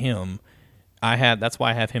 Having him, that's why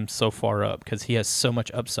I have him so far up because he has so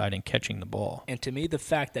much upside in catching the ball. And to me, the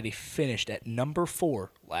fact that he finished at number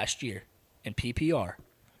 4 last year in PPR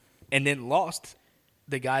and then lost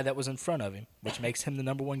the guy that was in front of him, which makes him the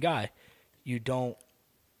number 1 guy, you don't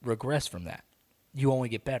regress from that. You only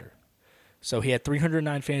get better. So he had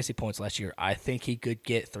 309 fantasy points last year. I think he could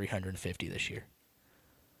get 350 this year.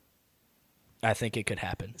 I think it could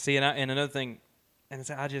happen. See, and another thing, and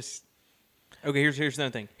I just okay. Here's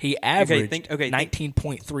another thing. He averaged think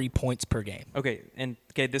 19.3 points per game. Okay,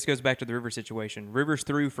 this goes back to the Rivers situation. Rivers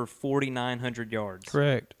threw for 4,900 yards.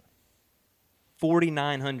 Correct.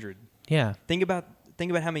 4,900. Yeah. Think about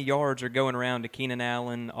how many yards are going around to Keenan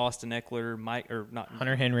Allen, Austin Eckler,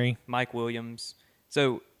 Hunter Henry, Mike Williams.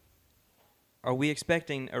 So, are we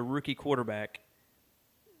expecting a rookie quarterback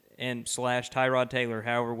and / Tyrod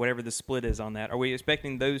Taylor, whatever the split is on that? Are we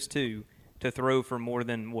expecting those two to throw for more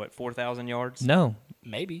than 4,000 yards? No.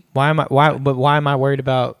 Maybe. Why am I worried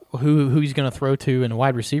about who he's going to throw to in a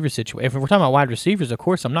wide receiver situation? If we're talking about wide receivers, of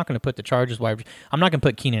course, I'm not going to put the Chargers I'm not going to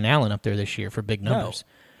put Keenan Allen up there this year for big numbers.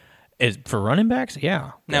 For running backs,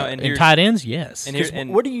 yeah. Now, and tight ends, yes.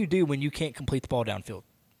 And What do you do when you can't complete the ball downfield?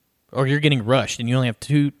 Or you're getting rushed and you only have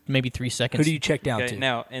 2, maybe 3 seconds. Who do you check down Okay, to?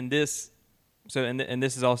 now, and this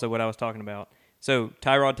is also what I was talking about. So,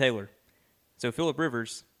 Tyrod Taylor. So, Phillip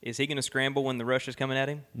Rivers, is he going to scramble when the rush is coming at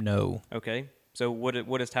him? No. Okay. So, what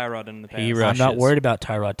has Tyrod done in the past? He I'm rushes. not worried about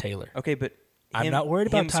Tyrod Taylor. Okay, but I'm not worried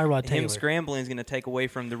about Tyrod Taylor. Him scrambling is going to take away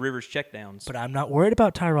from the Rivers checkdowns. But I'm not worried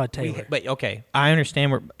about Tyrod Taylor. But, okay, I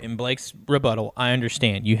understand. In Blake's rebuttal, I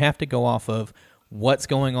understand. You have to go off of what's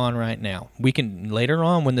going on right now. We can, later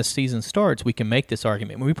on when the season starts, we can make this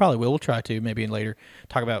argument. We probably will. We'll try to maybe later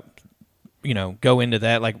talk about, go into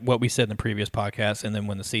that, like what we said in the previous podcast, and then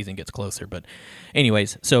when the season gets closer. But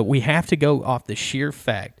anyways, so we have to go off the sheer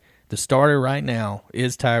fact the starter right now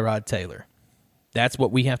is Tyrod Taylor. That's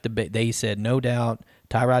what we have to be. They said, no doubt,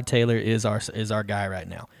 Tyrod Taylor is our guy right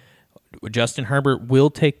now. Justin Herbert will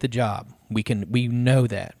take the job. We know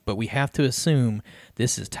that, but we have to assume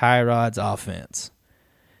this is Tyrod's offense.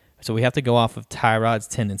 So we have to go off of Tyrod's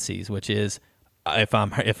tendencies, which is if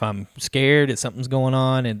I'm scared that something's going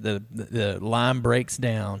on and the line breaks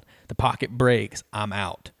down, the pocket breaks, I'm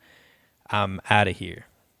out. I'm out of here.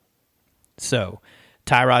 So,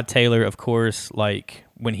 Tyrod Taylor, of course, like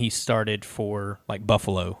when he started for like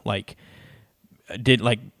Buffalo, like did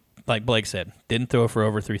like Blake said, didn't throw for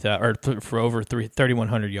over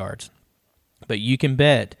 3,100 yards. But you can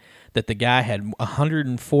bet that the guy had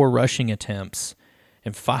 104 rushing attempts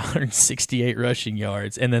and 568 rushing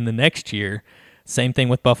yards, and then the next year, same thing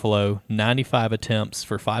with Buffalo, 95 attempts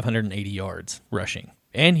for 580 yards rushing.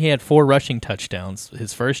 And he had 4 rushing touchdowns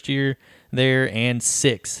his first year there and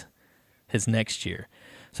 6 his next year.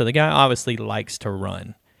 So the guy obviously likes to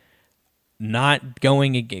run. Not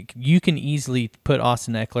going again. You can easily put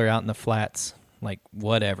Austin Eckler out in the flats, like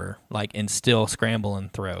whatever, like and still scramble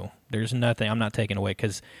and throw. There's nothing I'm not taking away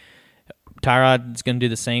because Tyrod's going to do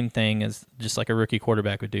the same thing as just like a rookie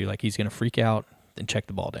quarterback would do. Like he's going to freak out and check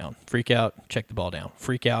the ball down. Freak out, check the ball down.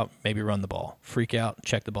 Freak out, maybe run the ball. Freak out,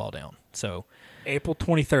 check the ball down. So April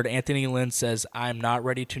 23rd, Anthony Lynn says, I'm not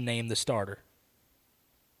ready to name the starter.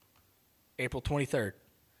 April 23rd.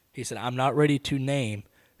 He said, I'm not ready to name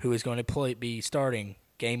who is going to be starting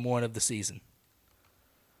game 1 of the season.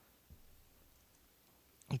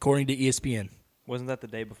 According to ESPN. Wasn't that the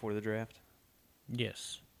day before the draft?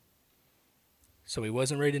 yes. So he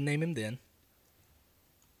wasn't ready to name him then.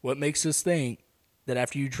 What makes us think that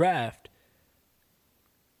after you draft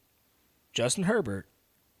Justin Herbert,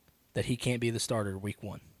 that he can't be the starter week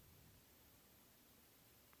 1?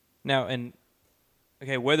 Now, and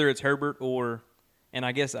okay, whether it's Herbert or, and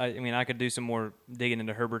I guess I mean I could do some more digging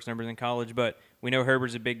into Herbert's numbers in college, but we know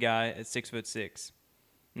Herbert's a big guy at 6'6".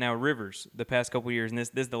 Now Rivers, the past couple of years, and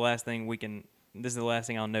this is the last thing we can. This is the last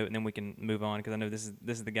thing I'll note, and then we can move on because I know this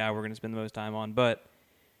is the guy we're going to spend the most time on. But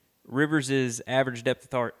Rivers' average depth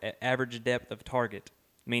of target,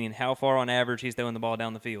 meaning how far on average he's throwing the ball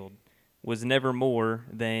down the field, was never more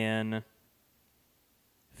than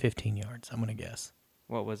 15 yards, I'm going to guess.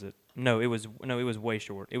 What was it? No, it was way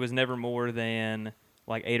short. It was never more than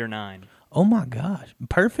like 8 or 9. Oh my gosh.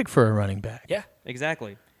 Perfect for a running back. Yeah.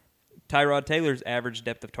 Exactly. Tyrod Taylor's average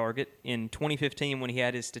depth of target in 2015 when he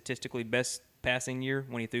had his statistically best passing year,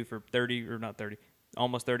 when he threw for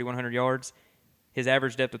almost 3,100 yards, his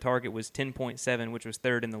average depth of target was 10.7, which was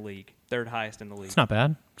third in the league, third highest in the league. It's not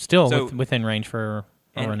bad. Still So- within range for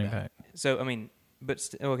a running back. So, I mean, but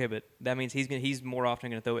that means he's more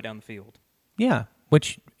often going to throw it down the field. Yeah,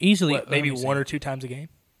 which easily Maybe let me see. 1 or 2 times a game?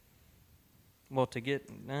 Well, to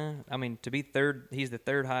be third, he's the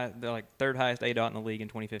third highest ADOT in the league in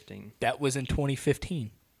 2015. That was in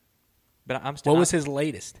 2015. But I'm still. What was his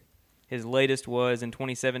latest? His latest was in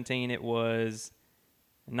 2017. It was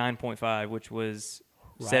 9.5, which was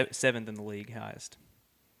Right. 7th in the league highest.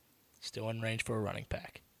 Still in range for a running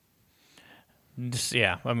back. Just,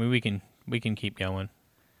 yeah, I mean we can keep going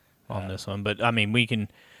on this one, but I mean we can.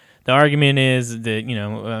 The argument is that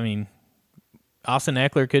Austin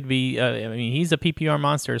Eckler could be. He's a PPR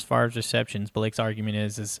monster as far as receptions. Blake's argument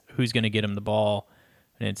is who's going to get him the ball,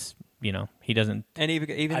 and it's he doesn't. And even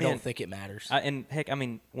I then, don't think it matters. I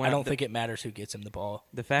don't think it matters who gets him the ball.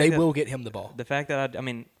 The fact they that- will get him the ball. The fact that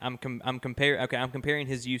I'm comparing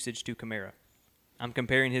his usage to Kamara. I'm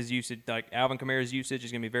comparing his usage, like Alvin Kamara's usage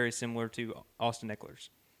is going to be very similar to Austin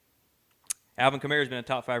Eckler's. Alvin Kamara's been a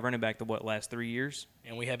top 5 running back the last 3 years.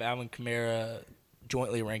 And we have Alvin Kamara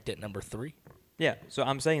jointly ranked at number 3. Yeah, so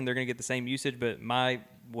I'm saying they're going to get the same usage, but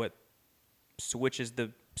what changes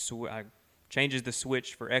the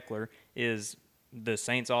switch for Eckler is the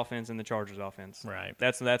Saints offense and the Chargers offense. Right.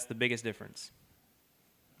 That's the biggest difference.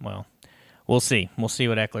 Well, we'll see. We'll see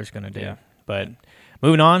what Eckler's going to do. Yeah. But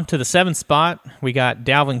moving on to the 7th spot, we got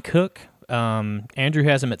Dalvin Cook. Andrew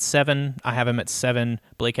has him at 7. I have him at 7.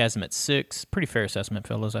 Blake has him at 6. Pretty fair assessment,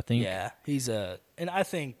 fellas, I think. Yeah, he's and I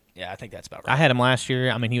think that's about right. I had him last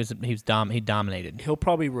year. I mean, he dominated. He'll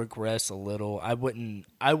probably regress a little. I wouldn't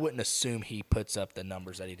assume he puts up the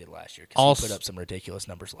numbers that he did last year because he put up some ridiculous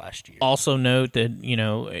numbers last year. Also note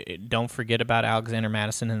that don't forget about Alexander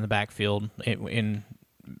Madison in the backfield.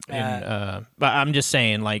 But I'm just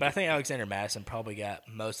saying, like, But I think Alexander Madison probably got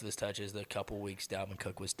most of his touches the couple weeks Dalvin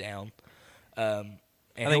Cook was down. And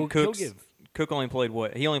I think he'll give. Cook only played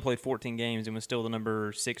He only played 14 games and was still the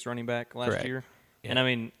number 6 running back last Correct. year. Yeah. And I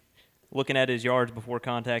mean, looking at his yards before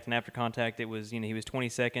contact and after contact, it was he was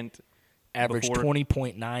 22nd, Averaged before-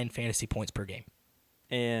 20.9 fantasy points per game.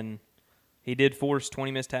 and he did force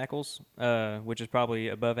 20 missed tackles, which is probably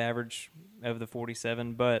above average of the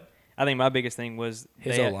 47. But I think my biggest thing was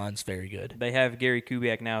His O-line's very good. they have Gary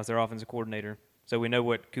Kubiak now as their offensive coordinator. So we know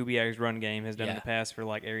what Kubiak's run game has done in Yeah. the past for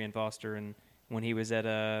like Arian Foster and when he was at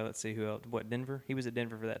let's see who else, Denver? He was at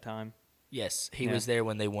Denver for that time. Yes, he Yeah. was there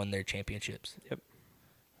when they won their championships. Yep.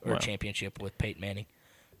 Or Wow. championship with Peyton Manning.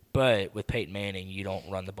 But with Peyton Manning, you don't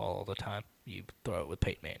run the ball all the time. You throw it with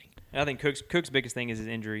Peyton Manning. And I think Cook's biggest thing is his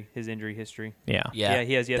injury history. Yeah. Yeah,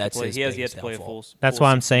 he has yet to that's play. his He has yet biggest to play a downfall. full. That's full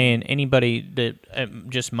why I'm 16. saying anybody that,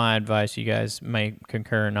 just my advice, you guys may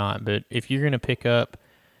concur or not, but if you're going to pick up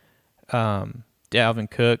Dalvin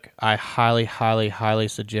Cook, I highly, highly, highly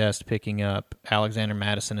suggest picking up Alexander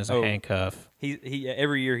Madison as a Oh, handcuff. He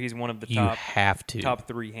every year he's one of the You have to. top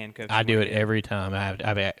 3 handcuffs. I you do wanna it get. every time.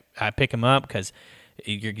 I pick him up because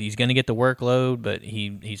he's going to get the workload, but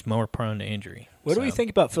he's more prone to injury. What do we So, think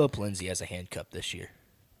about Philip Lindsay as a handcuff this year?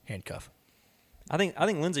 Handcuff. I think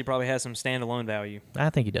Lindsey probably has some standalone value. I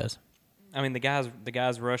think he does. I mean, the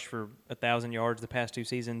guys rushed for 1,000 yards the past 2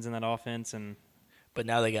 seasons in that offense, and But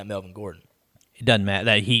now they got Melvin Gordon. It doesn't matter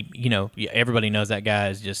that everybody knows that guy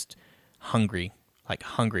is just hungry, like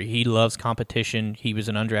hungry. He loves competition. He was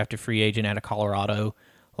an undrafted free agent out of Colorado.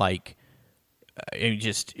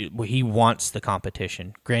 He wants the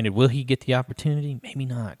competition. Granted, will he get the opportunity? Maybe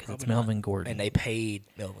not, because it's Probably not. Melvin Gordon. And they paid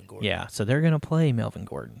Melvin Gordon. Yeah, so they're going to play Melvin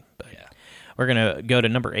Gordon. But Yeah. we're going to go to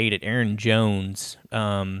number 8 at Aaron Jones.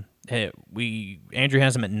 Andrew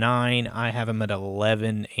has him at 9. I have him at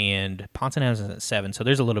 11, and Ponson has him at 7. So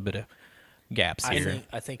there's a little bit of gaps here.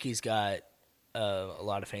 I think he's got a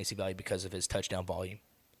lot of fantasy value because of his touchdown volume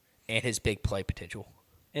and his big play potential.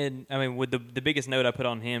 And I mean, with the biggest note I put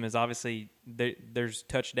on him is obviously there's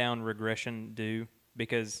touchdown regression due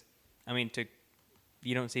because, I mean,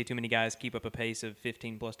 you don't see too many guys keep up a pace of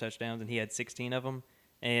 15 plus touchdowns, and he had 16 of them.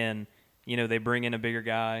 And they bring in a bigger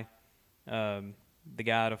guy, the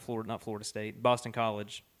guy out of Florida State, Boston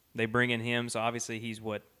College. They bring in him, so obviously he's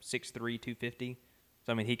 6'3", 250.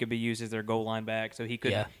 So I mean, he could be used as their goal line back. So he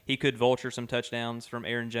could vulture some touchdowns from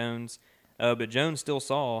Aaron Jones. But Jones still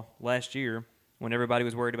saw last year, when everybody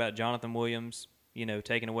was worried about Jonathan Williams,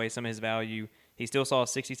 taking away some of his value, he still saw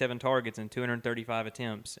 67 targets and 235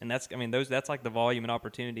 attempts. And that's like the volume and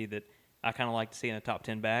opportunity that I kind of like to see in a top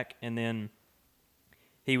 10 back. And then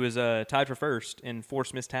he was tied for first in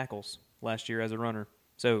forced missed tackles last year as a runner.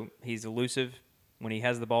 So he's elusive. When he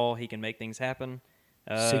has the ball, he can make things happen.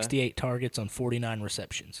 68 targets on 49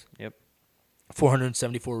 receptions. Yep.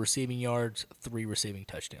 474 receiving yards, 3 receiving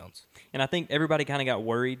touchdowns. And I think everybody kind of got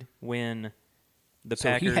worried when the So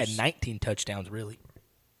Packers... he had 19 touchdowns, really.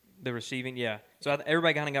 The receiving, yeah. So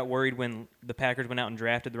everybody kind of got worried when the Packers went out and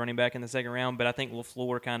drafted the running back in the second round, but I think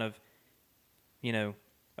LaFleur kind of,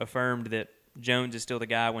 affirmed that Jones is still the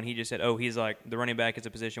guy when he just said, oh, he's like, the running back is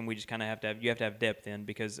a position we just kind of you have to have depth in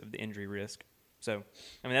because of the injury risk. So,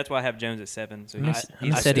 I mean, that's why I have Jones at 7. So Miss I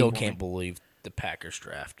Eddie. still can't believe the Packers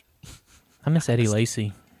draft. I miss Eddie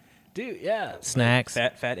Lacy. Dude, yeah. Snacks.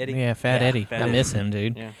 Fat Eddie. Yeah, Fat Yeah, Eddie. Fat I Eddie. miss him,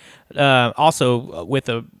 dude. Yeah. Also, with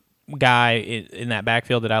a guy in that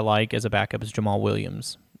backfield that I like as a backup is Jamal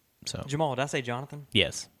Williams. So Jamal, did I say Jonathan?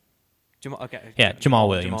 yes, Jamal, okay. yeah, Jamal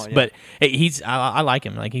Williams. yeah. But hey, I like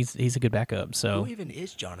him. Like he's a good backup. So Who even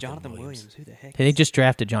is Jonathan Williams. Who the heck? they just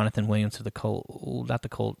drafted Jonathan Williams to the Colts. Not the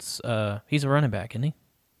Colts. He's a running back, isn't he?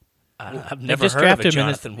 I've They never just heard of a drafted him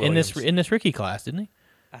Jonathan Williams. in this rookie class, didn't he?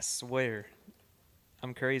 I swear.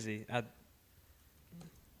 I'm crazy.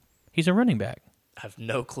 He's a running back. I have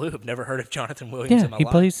no clue. I've never heard of Jonathan Williams Yeah, in my he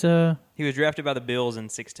life. plays. He was drafted by the Bills in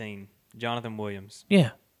 16. Jonathan Williams.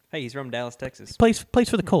 Yeah, Hey, he's from Dallas, Texas. plays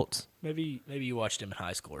for the Colts. Maybe you watched him in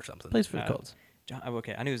high school or something. Plays for the Uh, Colts.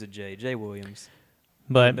 Okay, I knew it was a J. J. Williams.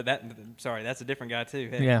 But Sorry, that's a different guy too.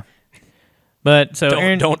 Hey. yeah, but so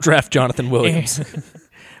Aaron, Don't draft Jonathan Williams.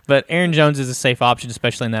 But Aaron Jones is a safe option,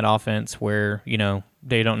 especially in that offense where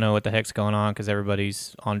they don't know what the heck's going on because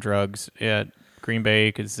everybody's on drugs at Green Bay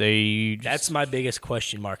because they. That's my biggest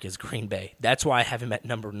question mark is Green Bay. That's why I have him at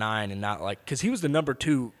number 9 and not because he was the number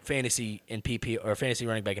 2 fantasy in PP or fantasy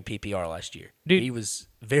running back in PPR last year. Dude. He was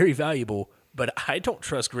very valuable, but I don't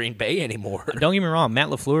trust Green Bay anymore. Don't get me wrong, Matt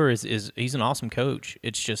LaFleur is he's an awesome coach.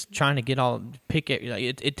 It's just trying to get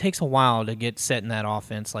it takes a while to get set in that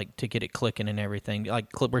offense, like to get it clicking and everything. Like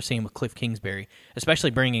we're seeing with Cliff Kingsbury, especially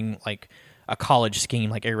bringing like a college scheme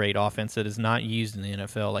like air raid offense that is not used in the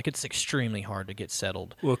NFL. Like it's extremely hard to get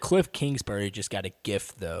settled. Well, Cliff Kingsbury just got a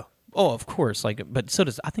gift though. Oh, of course. But so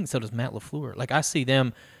does Matt LaFleur. Like I see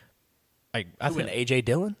them. I Who, think. AJ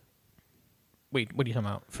Dillon? Wait, what are you talking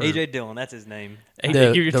about? For, AJ Dillon, that's his name. You're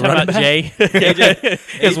the talking about running Jay.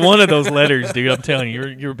 It's one of those letters, dude. I'm telling you,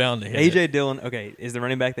 you're bound to hit it. AJ Dillon, okay, is the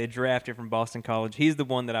running back they drafted from Boston College. He's the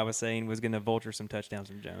one that I was saying was going to vulture some touchdowns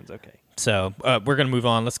from Jones. Okay. So we're gonna move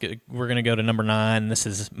on. We're gonna go to number 9. This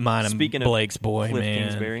is mine and Speaking of Blake's boy, Cliff man.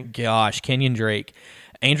 Kingsbury. Gosh, Kenyon Drake.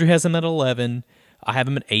 Andrew has him at 11. I have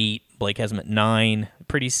him at 8. Blake has him at 9.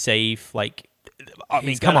 Pretty safe. Like, I mean,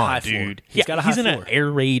 He's got come a on, high floor. dude. He's got a high he's in an floor.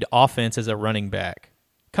 air raid offense as a running back.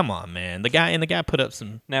 Come on, man. The guy put up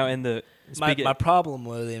some. Now in the My problem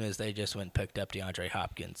with him is they just went and picked up DeAndre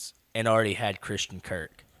Hopkins and already had Christian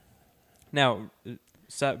Kirk. Now,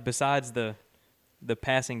 besides the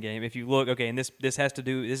passing game, if you look, okay, and this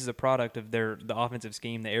is a product of the offensive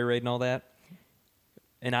scheme, the air raid and all that.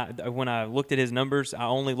 And when I looked at his numbers, I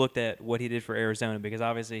only looked at what he did for Arizona because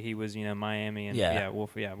obviously he was Miami and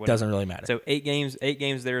whatever. Doesn't really matter. So 8 games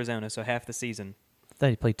with Arizona, so half the season. I thought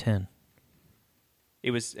he played 10.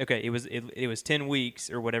 It was okay. It was 10 weeks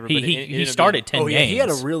or whatever. He but he started 10 oh games. yeah, he had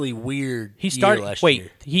a really weird. He started. year last Wait,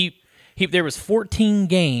 year. he there was 14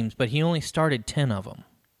 games, but he only started 10 of them.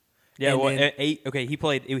 Yeah, And well, then- 8. Okay, he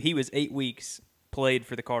played. He was 8 weeks played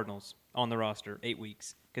for the Cardinals on the roster. 8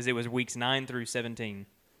 weeks because it was weeks 9 through 17.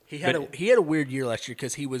 He had a weird year last year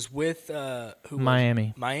because he was with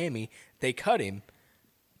Miami. Miami. They cut him,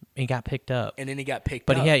 He got picked up, and then he got picked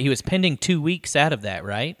but up. he was pending 2 weeks out of that,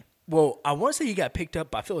 right? Well, I want to say he got picked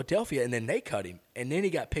up by Philadelphia, and then they cut him, and then he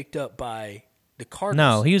got picked up by the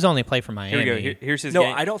Cardinals. No, he was only play for Miami. Here we go. Here's his. No,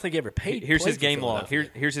 game. I don't think he ever paid. Here's played his for game log.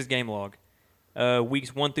 Philadelphia. Here's his game log.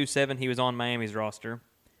 Weeks 1 through 7, he was on Miami's roster.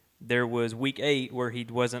 There was week 8 where he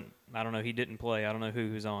wasn't. I don't know. He didn't play. I don't know who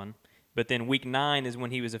he was on. But then week 9 is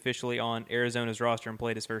when he was officially on Arizona's roster and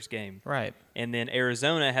played his first game. Right. And then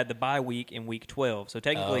Arizona had the bye week in week 12. So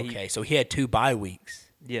technically, okay, so he had 2 bye weeks.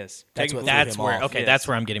 yes, That's technically, what threw That's him where. off. Okay, Yes. that's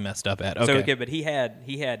where I'm getting messed up at. Okay. So okay, but he had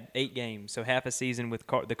 8 games, so half a season with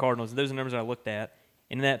the Cardinals. Those are the numbers I looked at.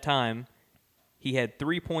 And in that time, he had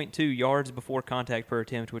 3.2 yards before contact per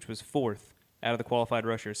attempt, which was 4th out of the qualified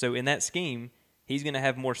rushers. So in that scheme, he's going to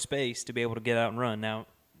have more space to be able to get out and run. Now,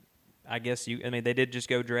 I guess they did just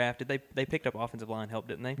go draft. They picked up offensive line help,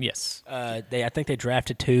 didn't they? Yes. I think they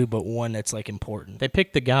drafted 2, but one that's like important. They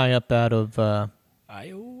picked the guy up out of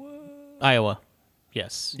Iowa. Iowa.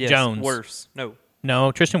 Yes. Yes, Jones. Worse.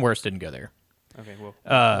 No, Tristan Wirfs didn't go there. Okay, well.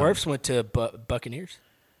 Wirfs went to Buccaneers.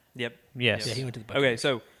 Yep. Yes. Yeah, he went to the Buccaneers. Okay,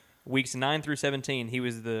 so weeks 9 through 17, he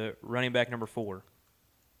was the running back number 4.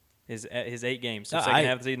 His 8 games. So No, second I-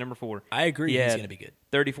 half of the season, number 4. I agree. He He's had going to be good.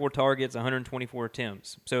 34 targets, 124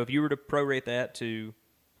 attempts. So if you were to prorate that to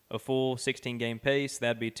a full 16-game pace,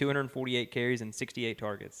 that'd be 248 carries and 68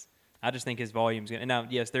 targets. I just think his volume's going to – now,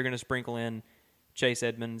 yes, they're going to sprinkle in Chase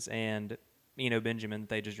Edmonds and Benjamin that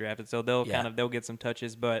they just drafted. So they'll get some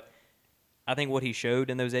touches. But I think what he showed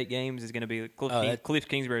in those 8 games is going to be Cliff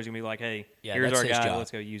Kingsbury's going to be like, hey, Yeah, here's that's our his guy. job.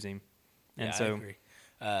 Let's go use him. And Yeah, so I agree.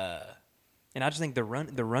 and I just think the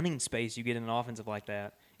running space you get in an offensive like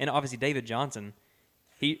that, and obviously David Johnson,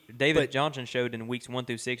 Johnson showed in weeks 1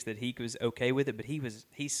 through 6 that he was okay with it, but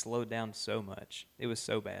he slowed down so much, it was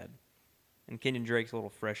so bad. And Kenyon Drake's a little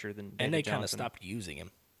fresher than David And they Johnson. kind of stopped using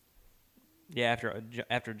him. Yeah,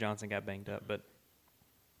 after Johnson got banged up. But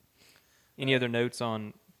any other notes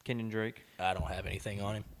on Kenyon Drake? I don't have anything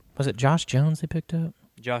on him. Was it Josh Jones they picked up?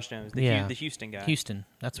 Josh Jones, the Yeah. Houston guy. Houston.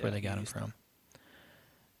 That's where Yeah, they got Houston. him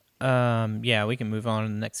from. Yeah, we can move on to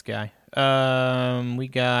the next guy. We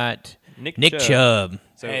got Nick Chubb.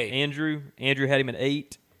 So Hey. Andrew had him at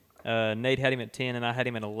 8. Nate had him at 10, and I had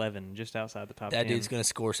him at 11, just outside the top 10. That dude's going to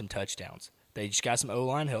score some touchdowns. They just got some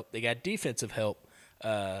O-line help. They got defensive help.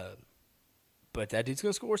 But that dude's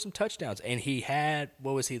going to score some touchdowns. And he had,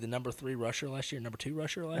 what was he, the number 3 rusher last year? Number 2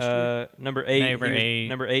 rusher last year? Number 8. Number eight.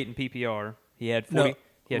 Number 8 in PPR. He had 40. No,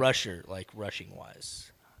 he had, rusher, like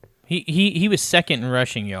rushing-wise. He was second in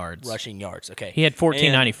rushing yards. Rushing yards, okay. He had and-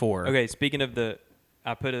 1494. Okay, speaking of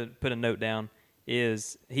I put a note down.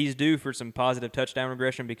 Is he's due for some positive touchdown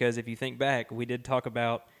regression because if you think back, we did talk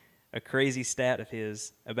about a crazy stat of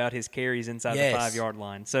his about his carries inside Yes. the 5-yard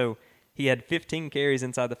line. So he had 15 carries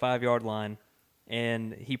inside the 5-yard line,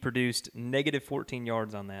 and he produced negative 14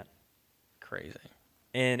 yards on that. Crazy.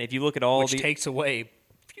 And if you look at all Which the takes away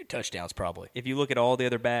a few touchdowns probably. if you look at all the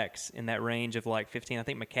other backs in that range of like 15, I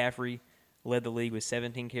think McCaffrey led the league with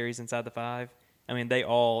 17 carries inside the 5. I mean, they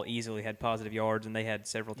all easily had positive yards, and they had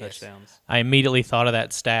several Yes. touchdowns. I immediately thought of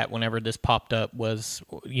that stat whenever this popped up was,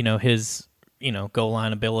 his, goal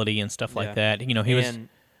line ability and stuff like Yeah. that. He was And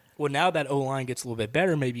Well, now that O-line gets a little bit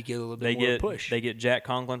better, maybe you get a little they bit more get push. they get Jack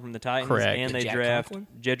Conklin from the Titans, Correct. and they Jack draft Conklin?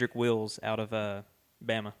 Jedrick Wills out of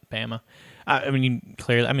Bama. Bama.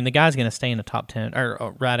 The guy's going to stay in the top 10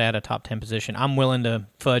 or right at a top 10 position. I'm willing to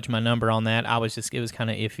fudge my number on that. It was kind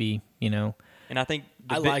of iffy, And I think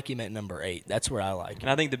I like him at number 8. That's where I like him. And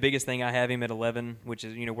I think the biggest thing I have him at 11, which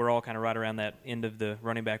is we're all kind of right around that end of the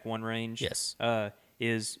running back 1 range. Yes.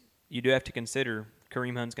 Is you do have to consider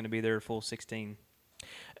Kareem Hunt's going to be there full 16.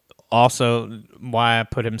 also why I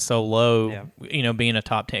put him so low. Yeah. You know, being a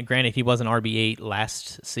top 10. Granted, he was an RB8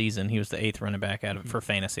 last season. He was the 8th running back out of for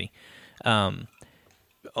fantasy.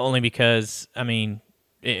 Only because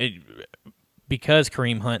because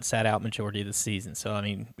Kareem Hunt sat out majority of the season. So I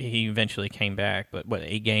mean, he eventually came back. But what,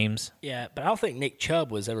 8 games? Yeah, but I don't think Nick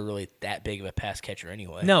Chubb was ever really that big of a pass catcher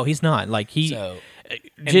anyway. No, he's not. Like So,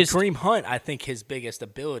 and just Kareem Hunt, I think his biggest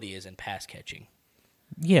ability is in pass catching.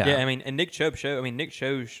 yeah. Yeah, I mean, and Nick Chubb shows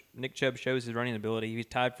his running ability. He's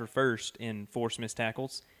tied for first in forced missed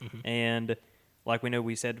tackles, and like we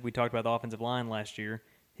talked about the offensive line last year.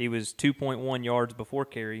 He was 2.1 yards before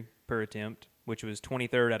carry per attempt, which was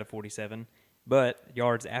 23rd out of 47. But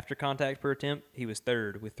yards after contact per attempt, he was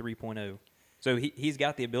third with 3.0. So he's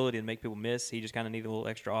got the ability to make people miss. He just kind of needed a little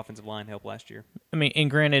extra offensive line help last year. I mean, and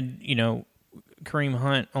granted, you know, Kareem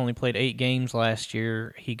Hunt only played 8 games last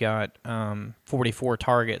year. He got 44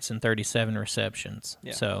 targets and 37 receptions.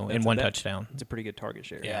 Yeah, So that's in one touchdown It's a pretty good target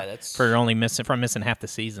share. Yeah, that's for missing half the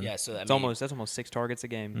season. yeah. So That's almost 6 targets a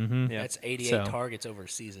game. Mm-hmm. Yeah. that's 88 So- targets over a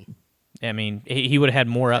season. I mean, he would have had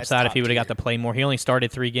more That's upside if top he would have got tier. to play more. He only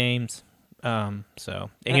started 3 games, and And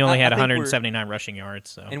he only I had think we're- 179 rushing yards.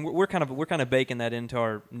 So And we're kind of baking that into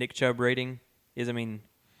our Nick Chubb rating.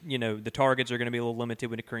 The targets are going to be a little limited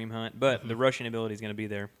with Kareem Hunt, but the rushing ability is going to be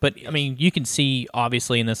there. But, I mean, you can see,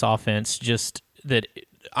 obviously, in this offense, just that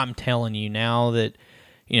I'm telling you now that,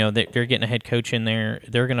 you know, that they're getting a head coach in there,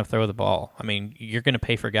 they're going to throw the ball. I mean, you're going to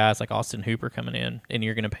pay for guys like Austin Hooper coming in, and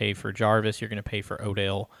you're going to pay for Jarvis, you're going to pay for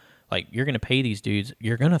Odell. Like, you're going to pay these dudes,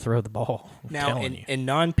 you're going to throw the ball. I'm Now, telling you. in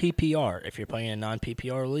non-PPR, if you're playing in a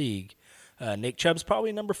non-PPR league, Nick Chubb's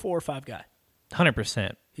probably number 4 or 5 guy.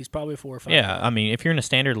 100%. He's probably 4 or 5. Yeah, I mean, if you're in a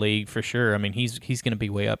standard league, for sure. I mean, he's going to be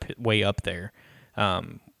way up there.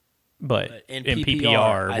 But in in PPR,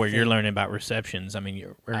 PPR, I where you're think- learning about receptions, I mean,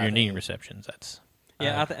 you're needing receptions. That's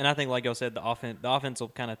Yeah, I think like y'all said, the offense will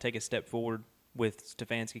kind of take a step forward with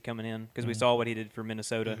Stefanski coming in because we saw what he did for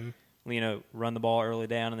Minnesota. You know, run the ball early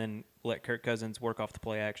down and then let Kirk Cousins work off the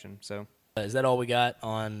play action. So Is that all we got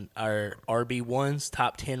on our RB1s,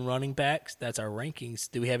 top 10 running backs? That's our rankings.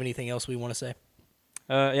 Do we have anything else we want to say?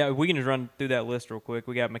 yeah, we can just run through that list real quick.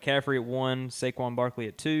 We got McCaffrey at 1, Saquon Barkley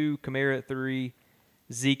at 2, Kamara at 3,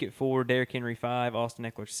 Zeke at 4, Derrick Henry 5, Austin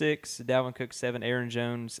Eckler 6, Dalvin Cook 7, Aaron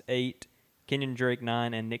Jones 8, Kenyon Drake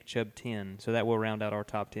 9, and Nick Chubb 10. So that will round out our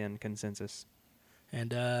top 10 consensus.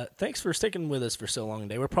 And thanks for sticking with us for so long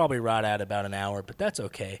today. We're probably right at about an hour, but that's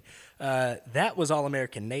okay. That was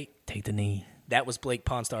All-American Nate. take the knee. That was Blake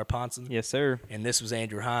Ponstar Ponson. Yes, sir. And this was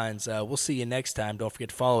Andrew Hines. We'll see you next time. Don't forget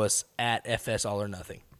to follow us at FS All or Nothing.